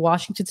that this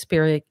Washington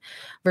Spirit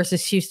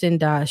versus Houston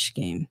Dash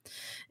game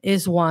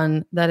is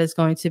one that is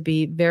going to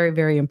be very,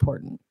 very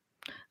important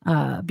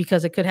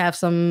because it could have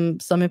some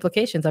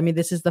implications. I mean,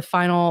 this is the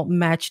final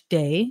match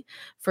day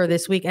for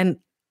this week. And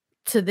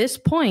to this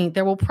point,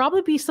 there will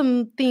probably be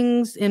some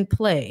things in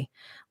play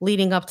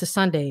leading up to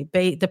Sunday,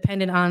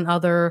 dependent on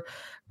other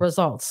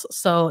results.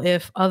 So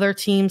if other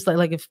teams,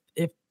 like if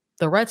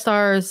the Red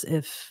Stars,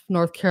 if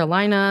North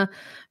Carolina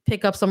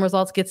pick up some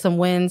results, get some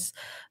wins,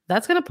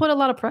 that's going to put a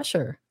lot of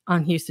pressure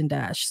on Houston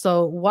Dash.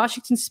 So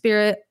Washington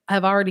Spirit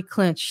have already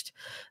clinched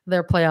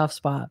their playoff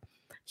spot.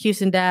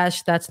 Houston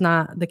Dash, that's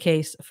not the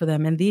case for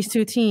them. And these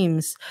two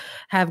teams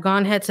have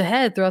gone head to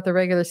head throughout the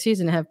regular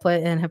season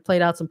and have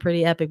played out some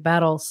pretty epic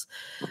battles.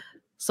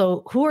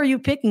 So who are you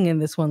picking in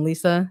this one,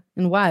 Lisa?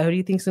 And why? Who do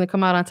you think is going to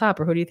come out on top,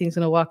 or who do you think is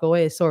going to walk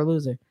away a sore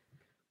loser?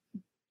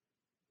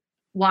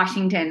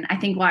 Washington. I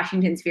think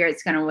Washington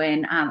Spirit's going to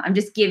win. I'm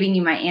just giving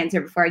you my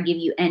answer before I give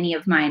you any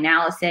of my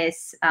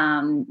analysis.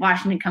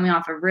 Washington coming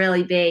off a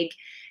really big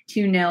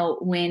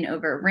 2-0 win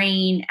over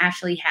Reign.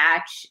 Ashley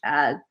Hatch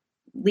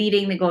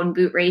leading the Golden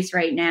Boot race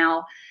right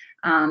now.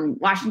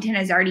 Washington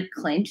has already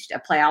clinched a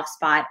playoff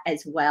spot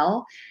as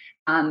well.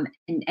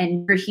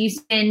 And for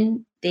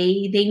Houston,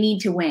 they need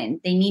to win.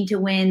 They need to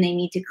win. They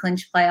need to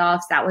clinch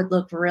playoffs. That would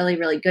look really,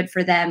 really good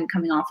for them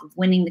coming off of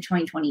winning the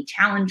 2020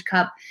 Challenge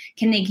Cup.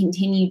 Can they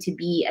continue to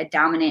be a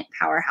dominant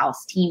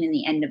powerhouse team in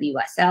the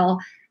NWSL?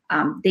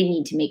 they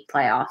need to make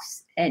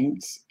playoffs.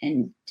 And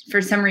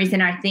for some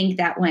reason, I think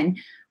that when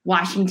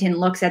Washington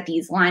looks at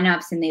these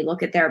lineups and they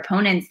look at their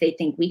opponents, they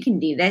think we can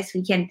do this,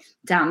 we can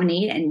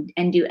dominate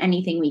and do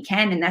anything we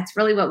can. And that's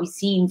really what we've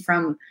seen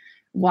from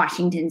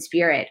Washington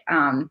Spirit.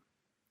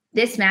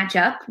 This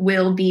matchup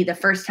will be the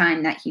first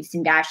time that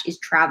Houston Dash is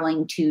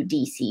traveling to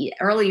DC.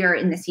 Earlier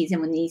in the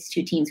season, when these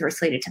two teams were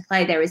slated to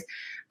play, there was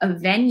a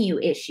venue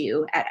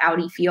issue at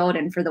Audi Field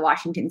and for the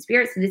Washington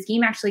Spirit. So this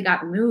game actually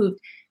got moved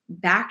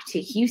back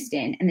to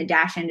Houston, and the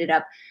Dash ended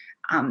up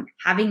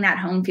having that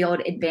home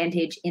field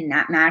advantage in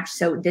that match.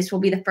 So this will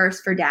be the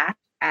first for Dash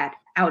at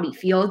Audi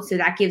Field. So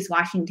that gives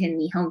Washington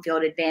the home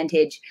field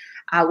advantage,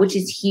 which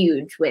is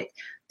huge with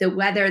the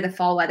weather, the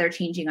fall weather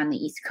changing on the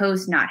East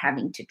Coast, not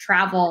having to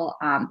travel,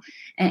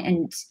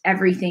 and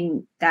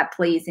everything that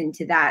plays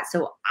into that.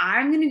 So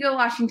I'm going to go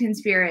Washington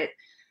Spirit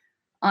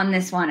on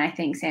this one, I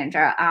think,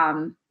 Sandra.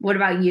 What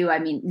about you? I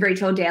mean,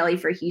 Rachel Daly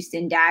for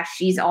Houston Dash,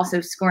 she's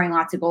also scoring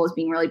lots of goals,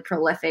 being really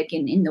prolific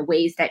in the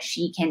ways that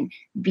she can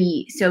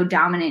be so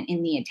dominant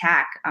in the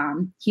attack.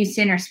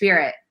 Houston or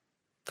Spirit?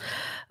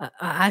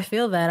 I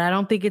feel that. I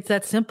don't think it's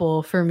that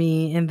simple for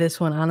me in this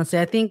one, honestly.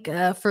 I think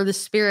for the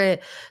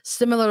Spirit,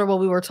 similar to what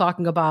we were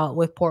talking about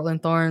with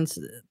Portland Thorns,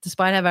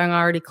 despite having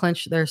already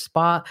clinched their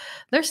spot,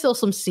 there's still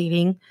some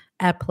seeding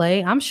at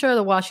play. I'm sure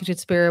the Washington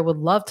Spirit would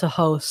love to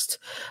host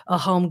a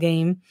home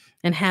game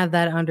and have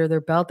that under their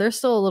belt. There's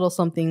still a little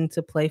something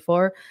to play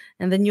for.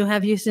 And then you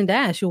have Houston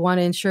Dash, who want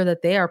to ensure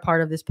that they are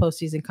part of this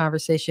postseason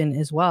conversation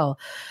as well.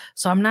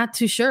 So I'm not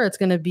too sure it's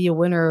going to be a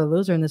winner or a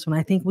loser in this one.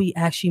 I think we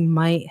actually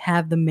might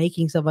have the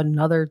makings of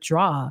another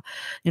draw,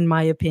 in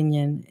my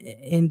opinion,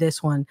 in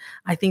this one.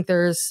 I think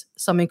there's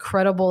some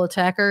incredible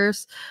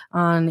attackers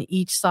on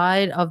each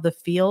side of the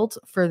field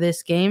for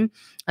this game.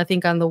 I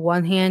think on the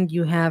one hand,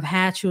 you have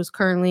Hatch, who is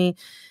currently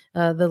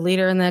the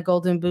leader in that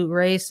Golden Boot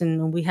race.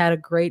 And we had a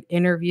great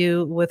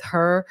interview with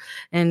her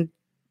and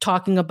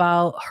talking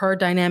about her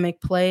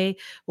dynamic play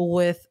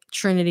with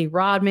Trinity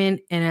Rodman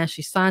and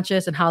Ashley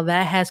Sanchez and how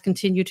that has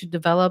continued to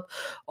develop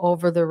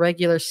over the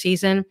regular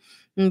season.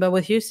 But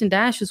with Houston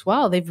Dash as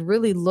well, they've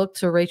really looked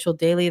to Rachel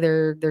Daly,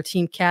 their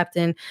team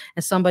captain,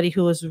 as somebody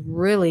who is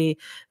really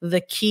the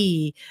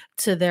key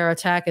to their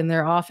attack and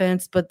their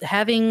offense. But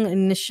having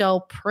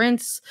Nichelle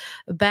Prince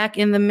back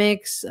in the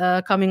mix,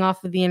 coming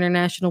off of the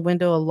international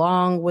window,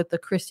 along with the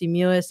Christy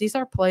Mewis, these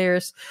are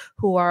players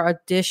who are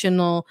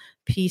additional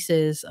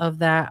pieces of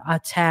that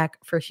attack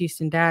for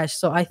Houston Dash.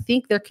 So I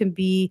think there can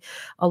be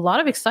a lot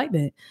of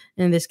excitement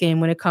in this game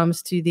when it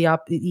comes to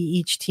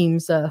each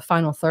team's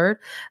final third.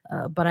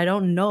 But I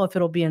don't know if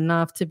it'll be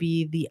enough to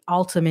be the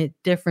ultimate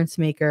difference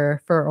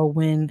maker for a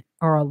win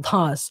or a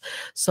loss.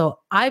 So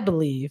I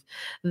believe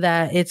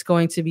that it's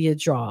going to be a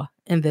draw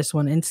in this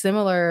one. And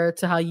similar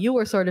to how you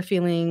were sort of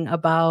feeling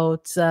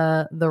about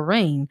the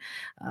Reign,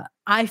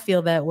 I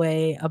feel that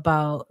way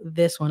about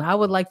this one. I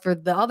would like for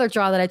the other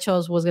draw that I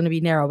chose was going to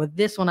be narrow, but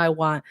this one I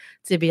want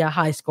to be a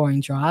high scoring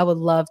draw. I would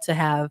love to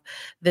have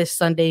this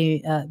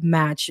Sunday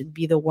match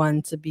be the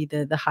one to be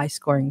the high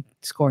scoring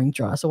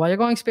draw. So while you're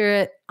going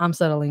Spirit, I'm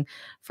settling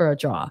for a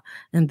draw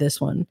in this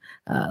one.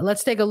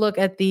 Let's take a look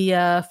at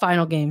the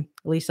final game,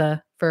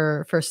 Lisa,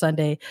 for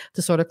Sunday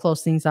to sort of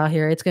close things out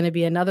here. It's going to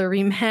be another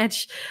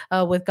rematch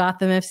with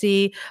Gotham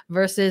FC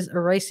versus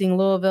Racing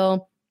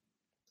Louisville.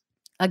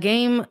 A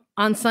game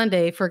on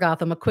Sunday for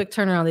Gotham, a quick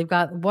turnaround. They've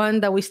got one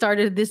that we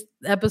started this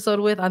episode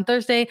with on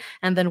Thursday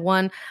and then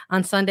one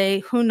on Sunday.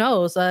 Who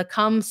knows?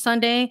 Come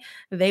Sunday,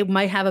 they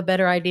might have a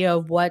better idea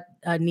of what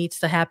needs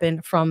to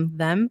happen from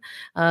them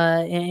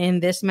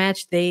in this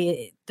match.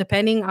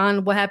 Depending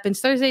on what happens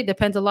Thursday,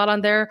 depends a lot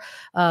on their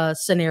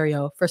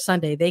scenario for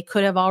Sunday. They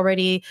could have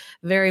already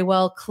very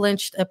well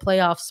clinched a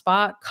playoff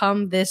spot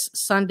come this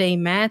Sunday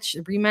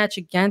rematch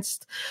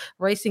against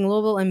Racing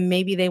Louisville, and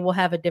maybe they will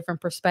have a different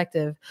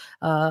perspective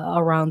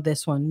around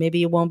this one.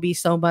 Maybe it won't be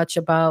so much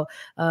about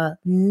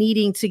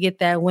needing to get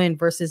that win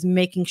versus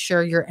making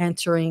sure you're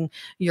entering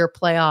your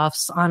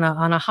playoffs on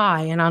a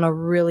high and on a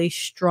really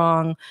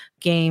strong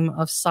game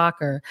of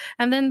soccer.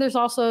 And then there's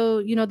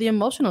also, the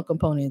emotional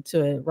component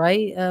to it,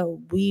 right?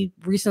 We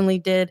recently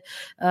did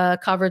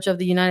coverage of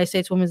the United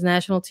States Women's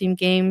National Team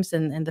games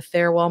and the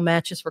farewell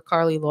matches for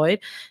Carly Lloyd.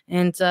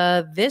 And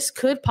this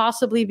could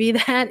possibly be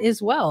that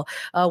as well.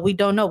 We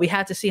don't know. We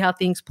have to see how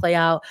things play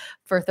out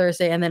for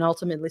Thursday and then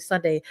ultimately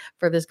Sunday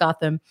for this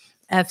Gotham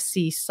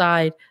FC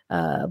side.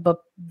 But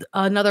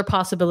another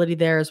possibility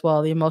there as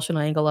well, the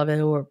emotional angle of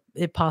it, or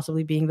it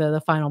possibly being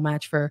the final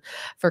match for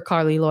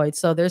Carly Lloyd.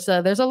 So there's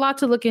a lot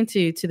to look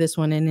into to this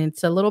one, and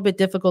it's a little bit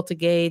difficult to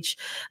gauge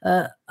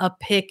a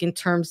pick in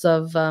terms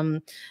of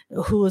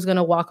who is going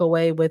to walk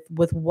away with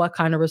what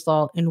kind of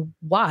result and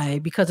why,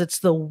 because it's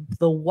the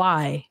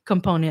why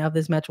component of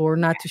this match. We're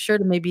not too sure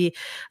to maybe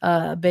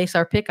base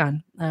our pick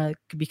on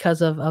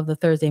because of the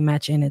Thursday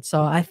match in it.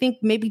 So I think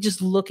maybe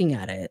just looking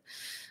at it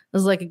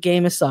as like a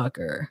game of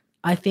soccer,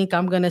 I think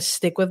I'm going to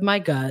stick with my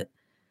gut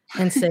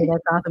and say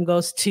that Gotham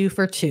goes 2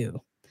 for 2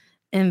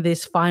 in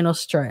this final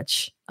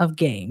stretch of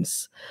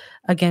games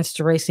against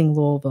Racing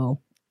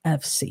Louisville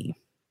FC.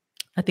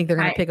 I think they're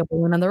going to pick up a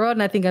win on the road,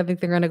 and I think they're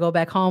going to go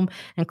back home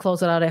and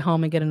close it out at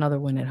home and get another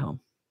win at home.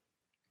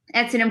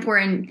 That's an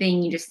important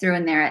thing you just threw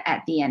in there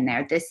at the end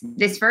there.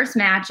 This first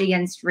match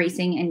against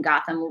Racing and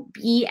Gotham will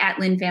be at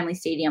Lynn Family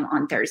Stadium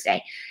on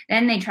Thursday.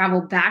 Then they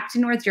travel back to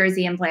North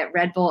Jersey and play at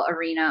Red Bull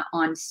Arena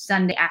on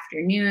Sunday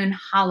afternoon,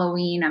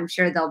 Halloween. I'm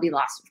sure there'll be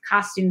lots of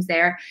costumes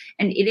there.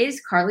 And it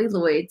is Carli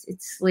Lloyd's.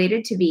 It's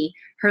slated to be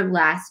her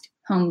last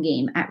home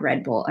game at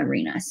Red Bull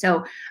Arena.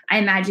 So I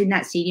imagine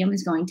that stadium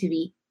is going to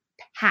be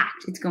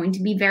packed. It's going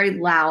to be very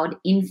loud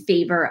in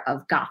favor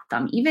of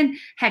Gotham. Even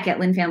heck, at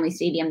Lynn Family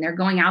Stadium, they're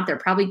going out, they're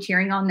probably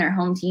cheering on their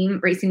home team,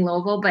 Racing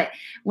Louisville. But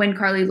when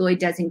Carli Lloyd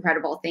does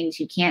incredible things,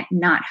 you can't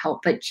not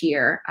help but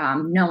cheer,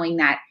 knowing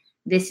that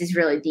this is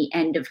really the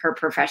end of her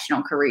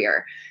professional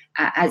career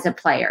as a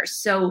player.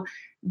 So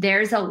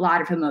there's a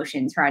lot of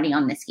emotions riding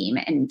on this game.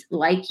 And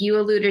like you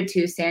alluded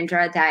to,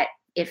 Sandra, that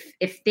if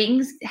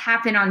things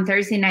happen on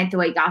Thursday night the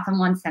way Gotham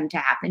wants them to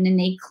happen and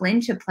they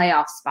clinch a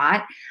playoff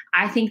spot,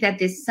 I think that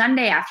this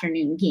Sunday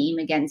afternoon game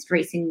against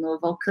Racing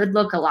Louisville could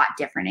look a lot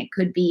different. It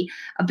could be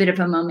a bit of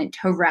a moment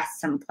to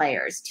rest some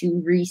players,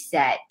 to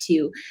reset,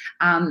 to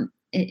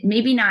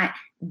maybe not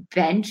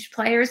bench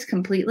players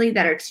completely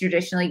that are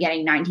traditionally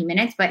getting 90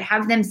 minutes, but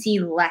have them see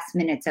less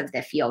minutes of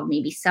the field,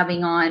 maybe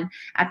subbing on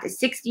at the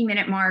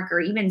 60-minute mark or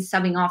even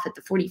subbing off at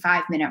the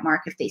 45-minute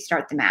mark if they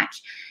start the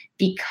match,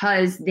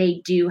 because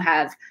they do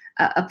have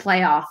a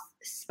playoff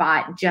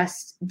spot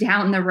just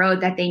down the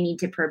road that they need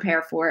to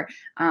prepare for.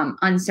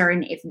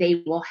 Uncertain if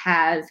they will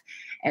have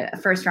a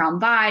first round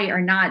bye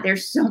or not.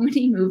 There's so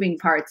many moving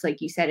parts.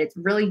 Like you said, it's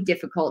really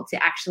difficult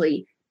to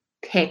actually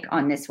pick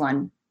on this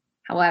one.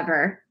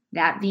 However,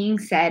 that being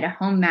said, a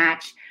home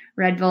match,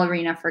 Red Bull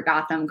Arena for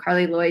Gotham,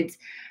 Carli Lloyd's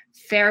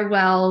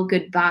farewell,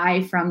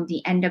 goodbye from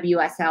the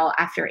NWSL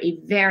after a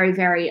very,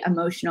 very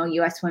emotional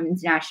U.S.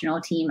 Women's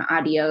National Team.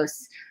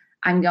 Adios.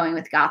 I'm going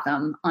with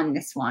Gotham on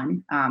this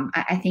one.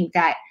 I think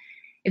that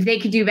if they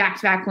could do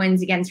back-to-back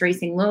wins against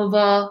Racing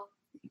Louisville,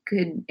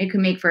 it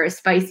could make for a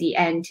spicy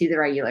end to the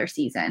regular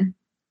season.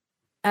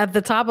 At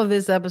the top of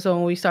this episode,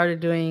 when we started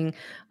doing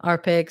our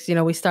picks,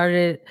 we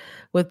started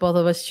with both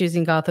of us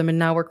choosing Gotham, and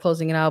now we're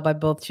closing it out by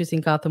both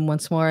choosing Gotham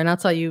once more. And I'll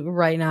tell you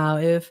right now,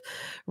 if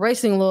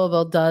Racing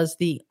Louisville does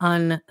the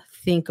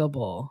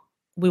unthinkable,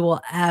 we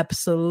will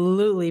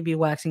absolutely be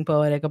waxing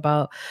poetic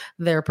about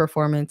their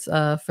performance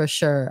for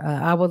sure.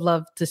 I would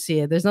love to see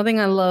it. There's nothing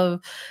I love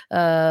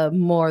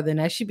more than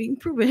actually being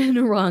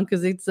proven wrong,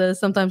 because it's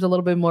sometimes a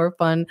little bit more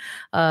fun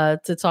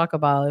to talk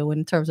about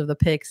in terms of the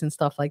picks and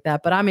stuff like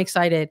that. But I'm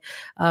excited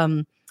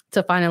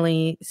to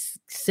finally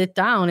sit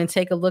down and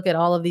take a look at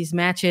all of these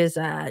matches.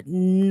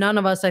 None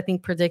of us, I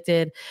think,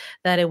 predicted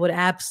that it would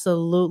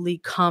absolutely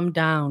come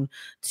down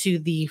to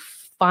the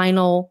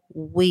final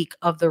week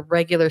of the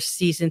regular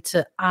season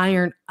to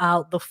iron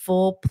out the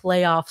full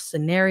playoff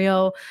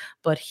scenario.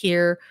 But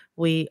here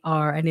we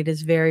are, and it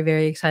is very,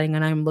 very exciting.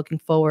 And I'm looking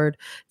forward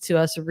to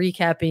us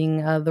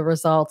recapping the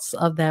results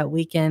of that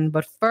weekend.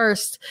 But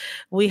first,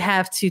 we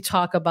have to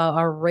talk about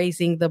our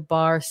Raising the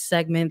Bar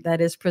segment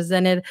that is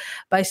presented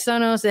by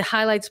Sonos. It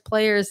highlights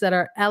players that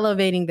are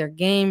elevating their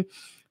game.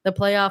 The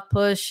playoff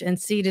push and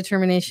seed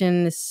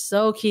determination is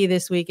so key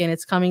this weekend.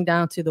 It's coming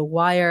down to the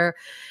wire.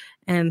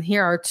 And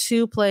here are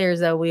two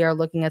players that we are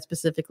looking at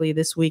specifically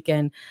this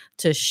weekend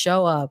to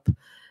show up.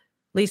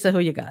 Lisa, who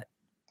you got?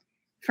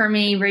 For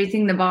me,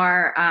 Raising the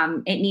Bar,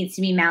 it needs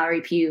to be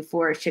Mallory Pugh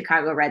for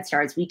Chicago Red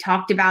Stars. We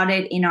talked about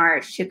it in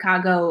our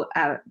Chicago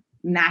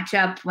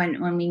matchup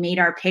when we made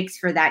our picks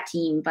for that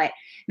team. But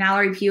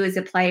Mallory Pugh is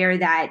a player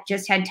that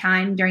just had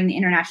time during the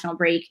international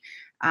break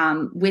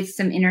with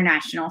some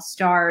international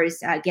stars,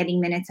 getting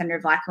minutes under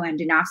Vlatko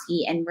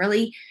Andonovski, and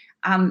really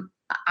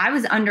I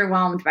was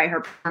underwhelmed by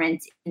her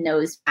performance in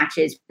those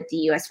matches with the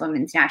U.S.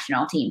 Women's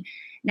National Team.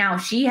 Now,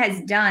 she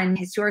has done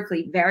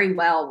historically very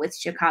well with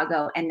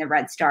Chicago and the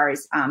Red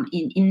Stars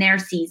in their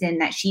season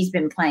that she's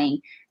been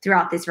playing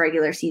throughout this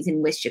regular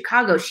season with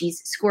Chicago.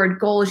 She's scored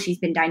goals. She's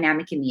been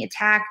dynamic in the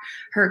attack.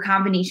 Her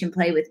combination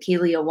play with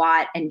Kealia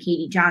Watt and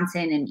Katie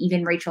Johnson and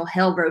even Rachel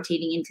Hill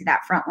rotating into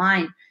that front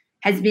line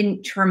has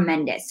been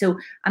tremendous. So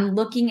I'm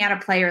looking at a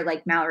player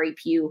like Mallory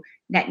Pugh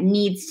that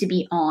needs to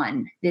be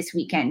on this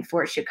weekend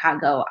for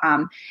Chicago.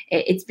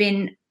 It's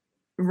been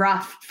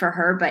rough for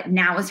her, but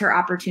now is her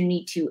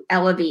opportunity to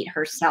elevate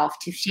herself,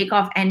 to shake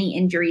off any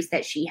injuries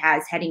that she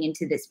has heading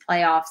into this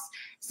playoffs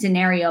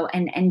scenario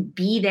and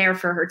be there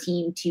for her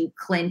team to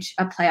clinch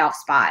a playoff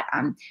spot.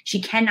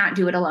 She cannot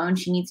do it alone.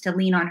 She needs to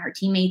lean on her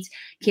teammates,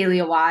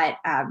 Kealia Watt,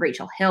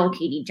 Rachel Hill,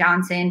 Katie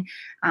Johnson,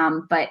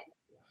 but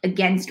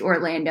against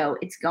Orlando,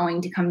 it's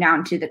going to come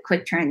down to the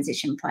quick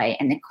transition play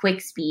and the quick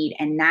speed,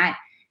 and that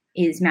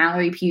is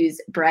Mallory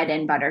Pugh's bread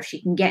and butter.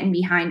 She can get in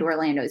behind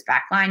Orlando's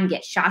back line,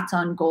 get shots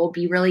on goal,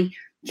 be really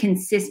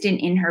consistent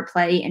in her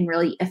play and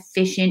really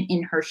efficient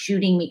in her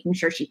shooting, making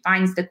sure she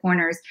finds the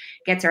corners,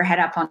 gets her head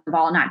up on the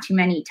ball, not too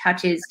many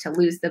touches to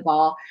lose the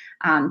ball.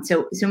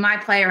 So my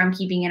player I'm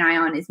keeping an eye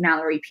on is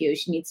Mallory Pugh.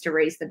 She needs to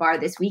raise the bar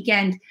this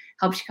weekend,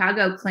 help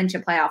Chicago clinch a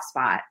playoff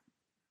spot.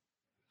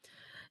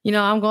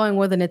 I'm going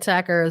with an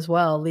attacker as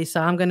well, Lisa.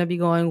 I'm going to be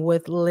going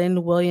with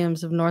Lynn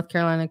Williams of North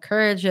Carolina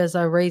Courage as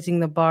a raising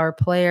the bar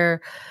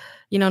player.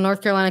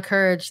 North Carolina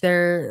Courage,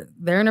 they're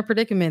in a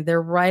predicament.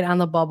 They're right on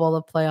the bubble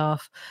of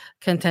playoff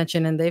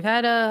contention, and they've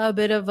had a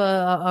bit of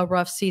a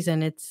rough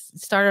season. It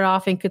started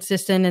off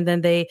inconsistent, and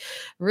then they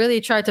really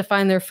tried to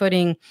find their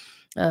footing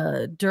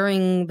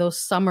during those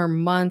summer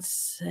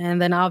months. And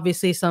then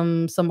obviously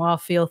some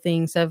off-field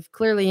things have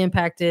clearly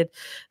impacted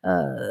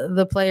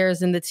the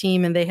players in the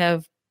team, and they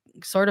have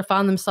sort of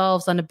found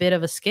themselves on a bit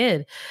of a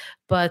skid.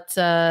 But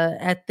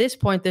at this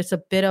point, there's a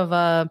bit of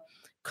a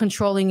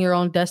controlling your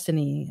own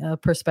destiny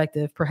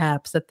perspective,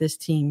 perhaps, that this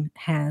team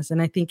has.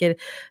 And I think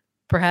it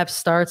perhaps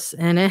starts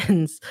and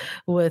ends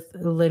with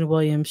Lynn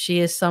Williams. She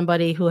is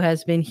somebody who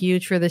has been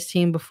huge for this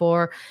team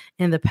before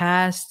in the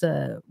past.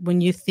 When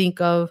you think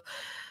of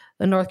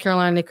the North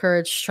Carolina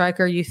Courage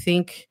striker, you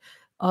think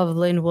of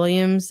Lynn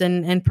Williams,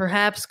 and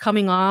perhaps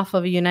coming off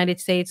of a United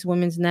States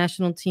women's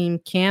national team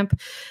camp,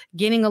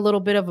 getting a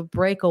little bit of a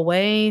break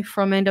away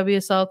from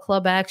NWSL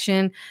club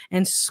action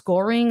and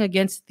scoring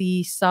against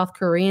the South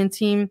Korean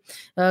team,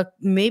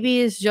 maybe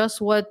is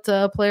just what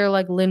a player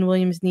like Lynn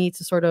Williams needs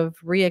to sort of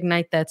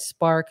reignite that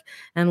spark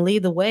and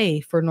lead the way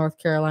for North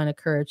Carolina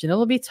Courage. And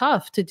it'll be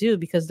tough to do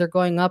because they're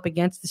going up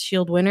against the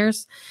Shield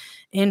winners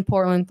in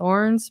Portland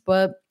Thorns,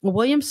 but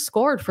Williams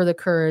scored for the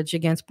Courage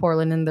against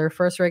Portland in their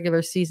first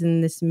regular season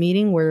in this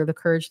meeting where the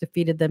Courage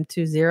defeated them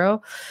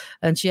 2-0.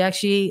 And she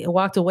actually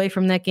walked away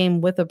from that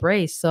game with a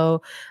brace.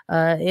 So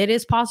it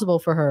is possible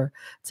for her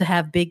to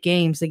have big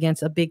games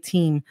against a big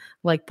team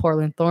like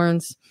Portland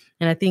Thorns.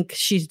 And I think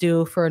she's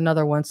due for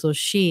another one. So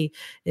she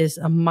is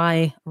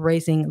my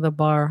raising the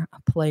bar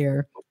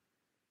player.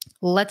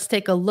 Let's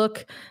take a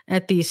look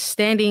at these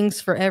standings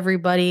for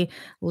everybody,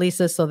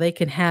 Lisa, so they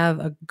can have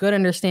a good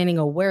understanding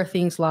of where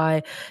things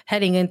lie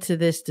heading into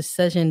this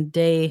decision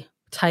day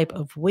type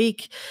of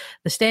week.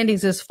 The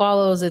standings as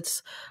follows.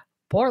 It's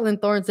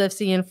Portland Thorns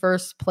FC in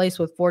first place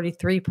with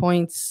 43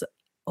 points.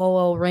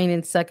 OL Reign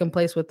in second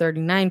place with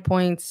 39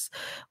 points.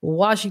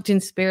 Washington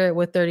Spirit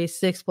with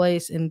 36th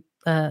place in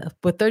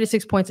with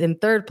 36 points in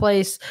third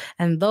place.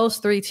 And those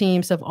three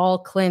teams have all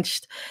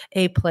clinched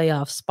a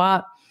playoff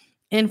spot.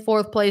 In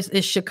fourth place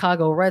is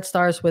Chicago Red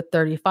Stars with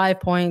 35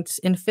 points.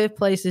 In fifth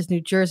place is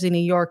New Jersey, New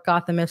York,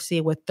 Gotham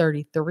FC with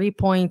 33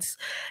 points.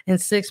 In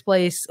sixth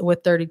place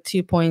with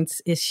 32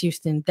 points is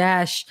Houston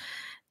Dash.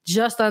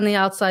 Just on the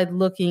outside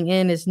looking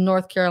in is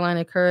North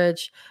Carolina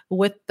Courage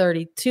with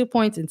 32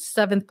 points in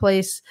seventh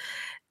place.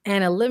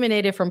 And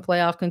eliminated from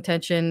playoff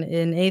contention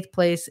in eighth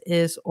place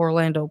is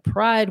Orlando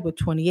Pride with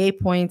 28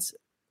 points.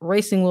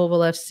 Racing Louisville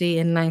FC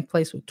in ninth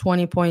place with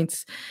 20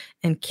 points.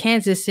 And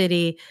Kansas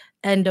City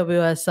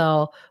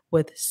NWSL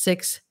with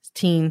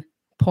 16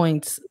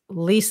 points.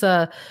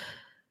 Lisa,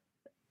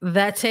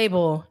 that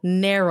table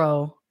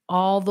narrow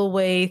all the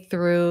way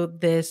through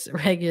this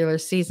regular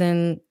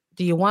season.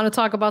 Do you want to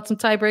talk about some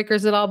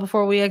tiebreakers at all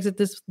before we exit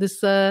this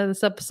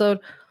episode?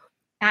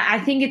 I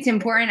think it's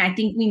important. I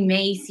think we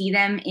may see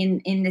them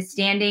in the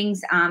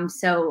standings.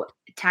 So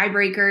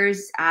tiebreakers,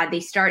 they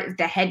start with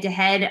the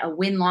head-to-head, a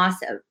win-loss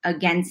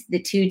against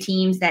the two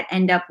teams that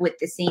end up with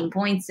the same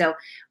points. So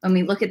when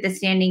we look at the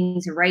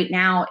standings right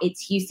now,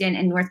 it's Houston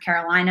and North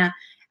Carolina,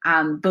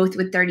 both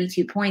with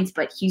 32 points,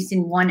 but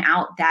Houston won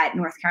out that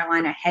North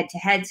Carolina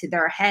head-to-head, so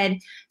they're ahead.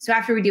 So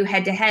after we do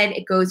head-to-head,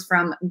 it goes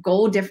from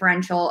goal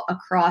differential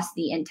across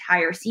the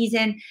entire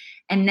season.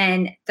 And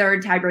then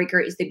third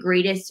tiebreaker is the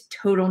greatest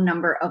total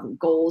number of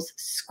goals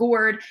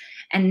scored.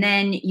 And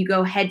then you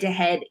go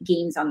head-to-head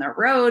games on the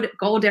road,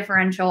 goal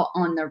differential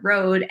on the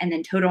road, and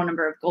then total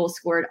number of goals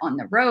scored on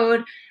the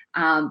road.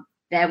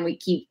 Then we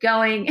keep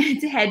going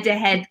to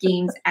head-to-head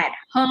games at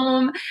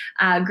home,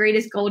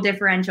 greatest goal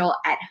differential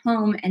at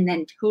home, and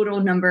then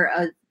total number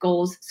of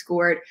goals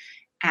scored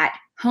at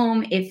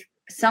home. If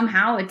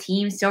somehow a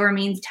team still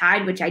remains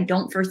tied, which I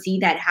don't foresee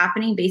that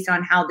happening based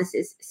on how this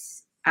is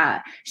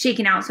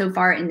shaken out so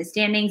far in the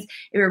standings,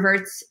 it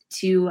reverts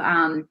to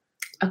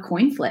a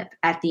coin flip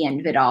at the end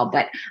of it all.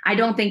 But I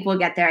don't think we'll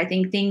get there. I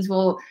think things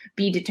will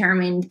be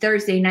determined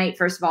Thursday night,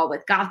 first of all,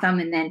 with Gotham.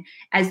 And then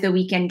as the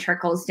weekend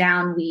trickles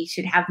down, we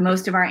should have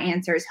most of our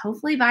answers,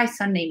 hopefully by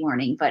Sunday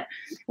morning. But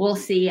we'll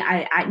see.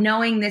 I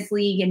knowing this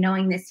league and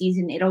knowing this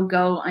season, it'll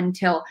go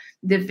until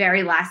the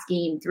very last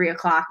game,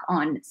 3:00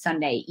 on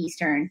Sunday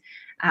Eastern,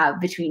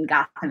 between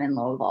Gotham and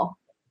Louisville.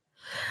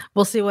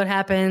 We'll see what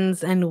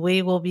happens, and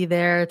we will be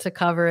there to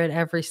cover it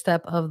every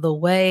step of the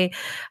way.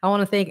 I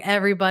want to thank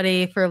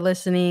everybody for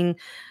listening.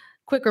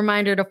 Quick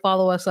reminder to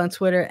follow us on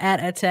Twitter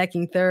at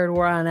Attacking Third.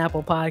 We're on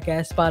Apple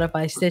Podcasts,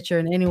 Spotify, Stitcher,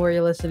 and anywhere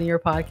you listen to your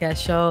podcast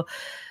show.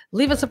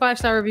 Leave us a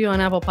 5-star review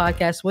on Apple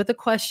Podcasts with a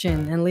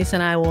question, and Lisa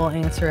and I will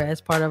answer it as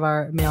part of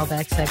our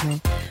mailbag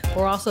segment.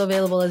 We're also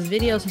available as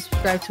videos, so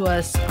subscribe to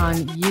us on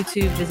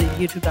YouTube. Visit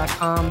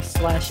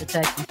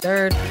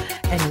youtube.com/AttackingThird.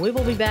 And we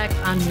will be back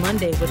on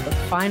Monday with the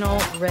final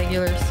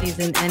regular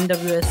season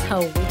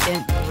NWSL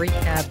weekend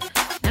recap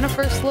and a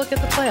first look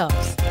at the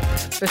playoffs.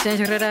 For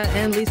Sandra Herrera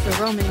and Lisa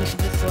Roman, this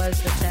was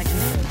Attacking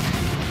Third.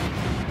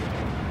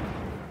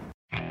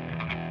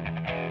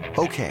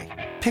 Okay,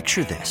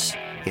 picture this.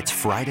 It's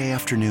Friday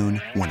afternoon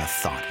when a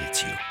thought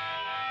hits you.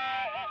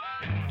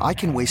 I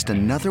can waste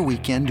another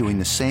weekend doing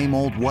the same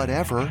old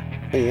whatever,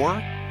 or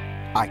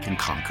I can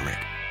conquer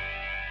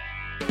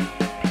it.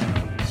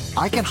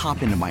 I can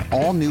hop into my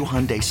all-new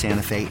Hyundai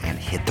Santa Fe and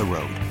hit the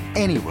road.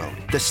 Any road.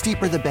 The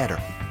steeper, the better.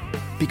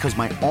 Because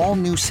my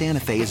all-new Santa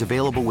Fe is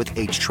available with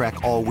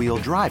H-Track all-wheel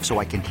drive, so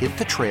I can hit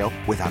the trail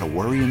without a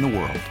worry in the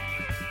world.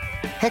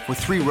 Heck, with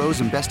 3 rows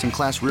and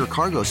best-in-class rear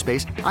cargo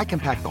space, I can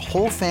pack the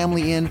whole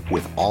family in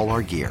with all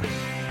our gear.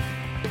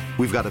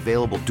 We've got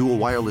available dual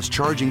wireless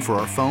charging for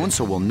our phones,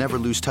 so we'll never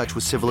lose touch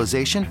with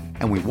civilization,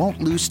 and we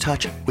won't lose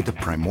touch with the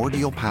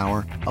primordial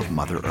power of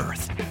Mother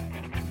Earth.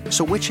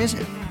 So which is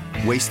it?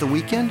 Waste the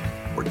weekend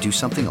or do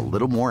something a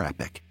little more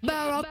epic?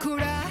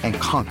 And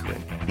conquer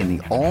it in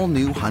the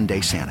all-new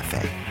Hyundai Santa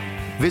Fe.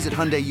 Visit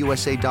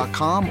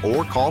HyundaiUSA.com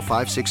or call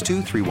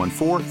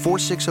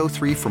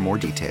 562-314-4603 for more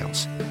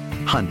details.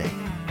 Hyundai,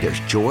 there's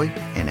joy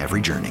in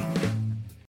every journey.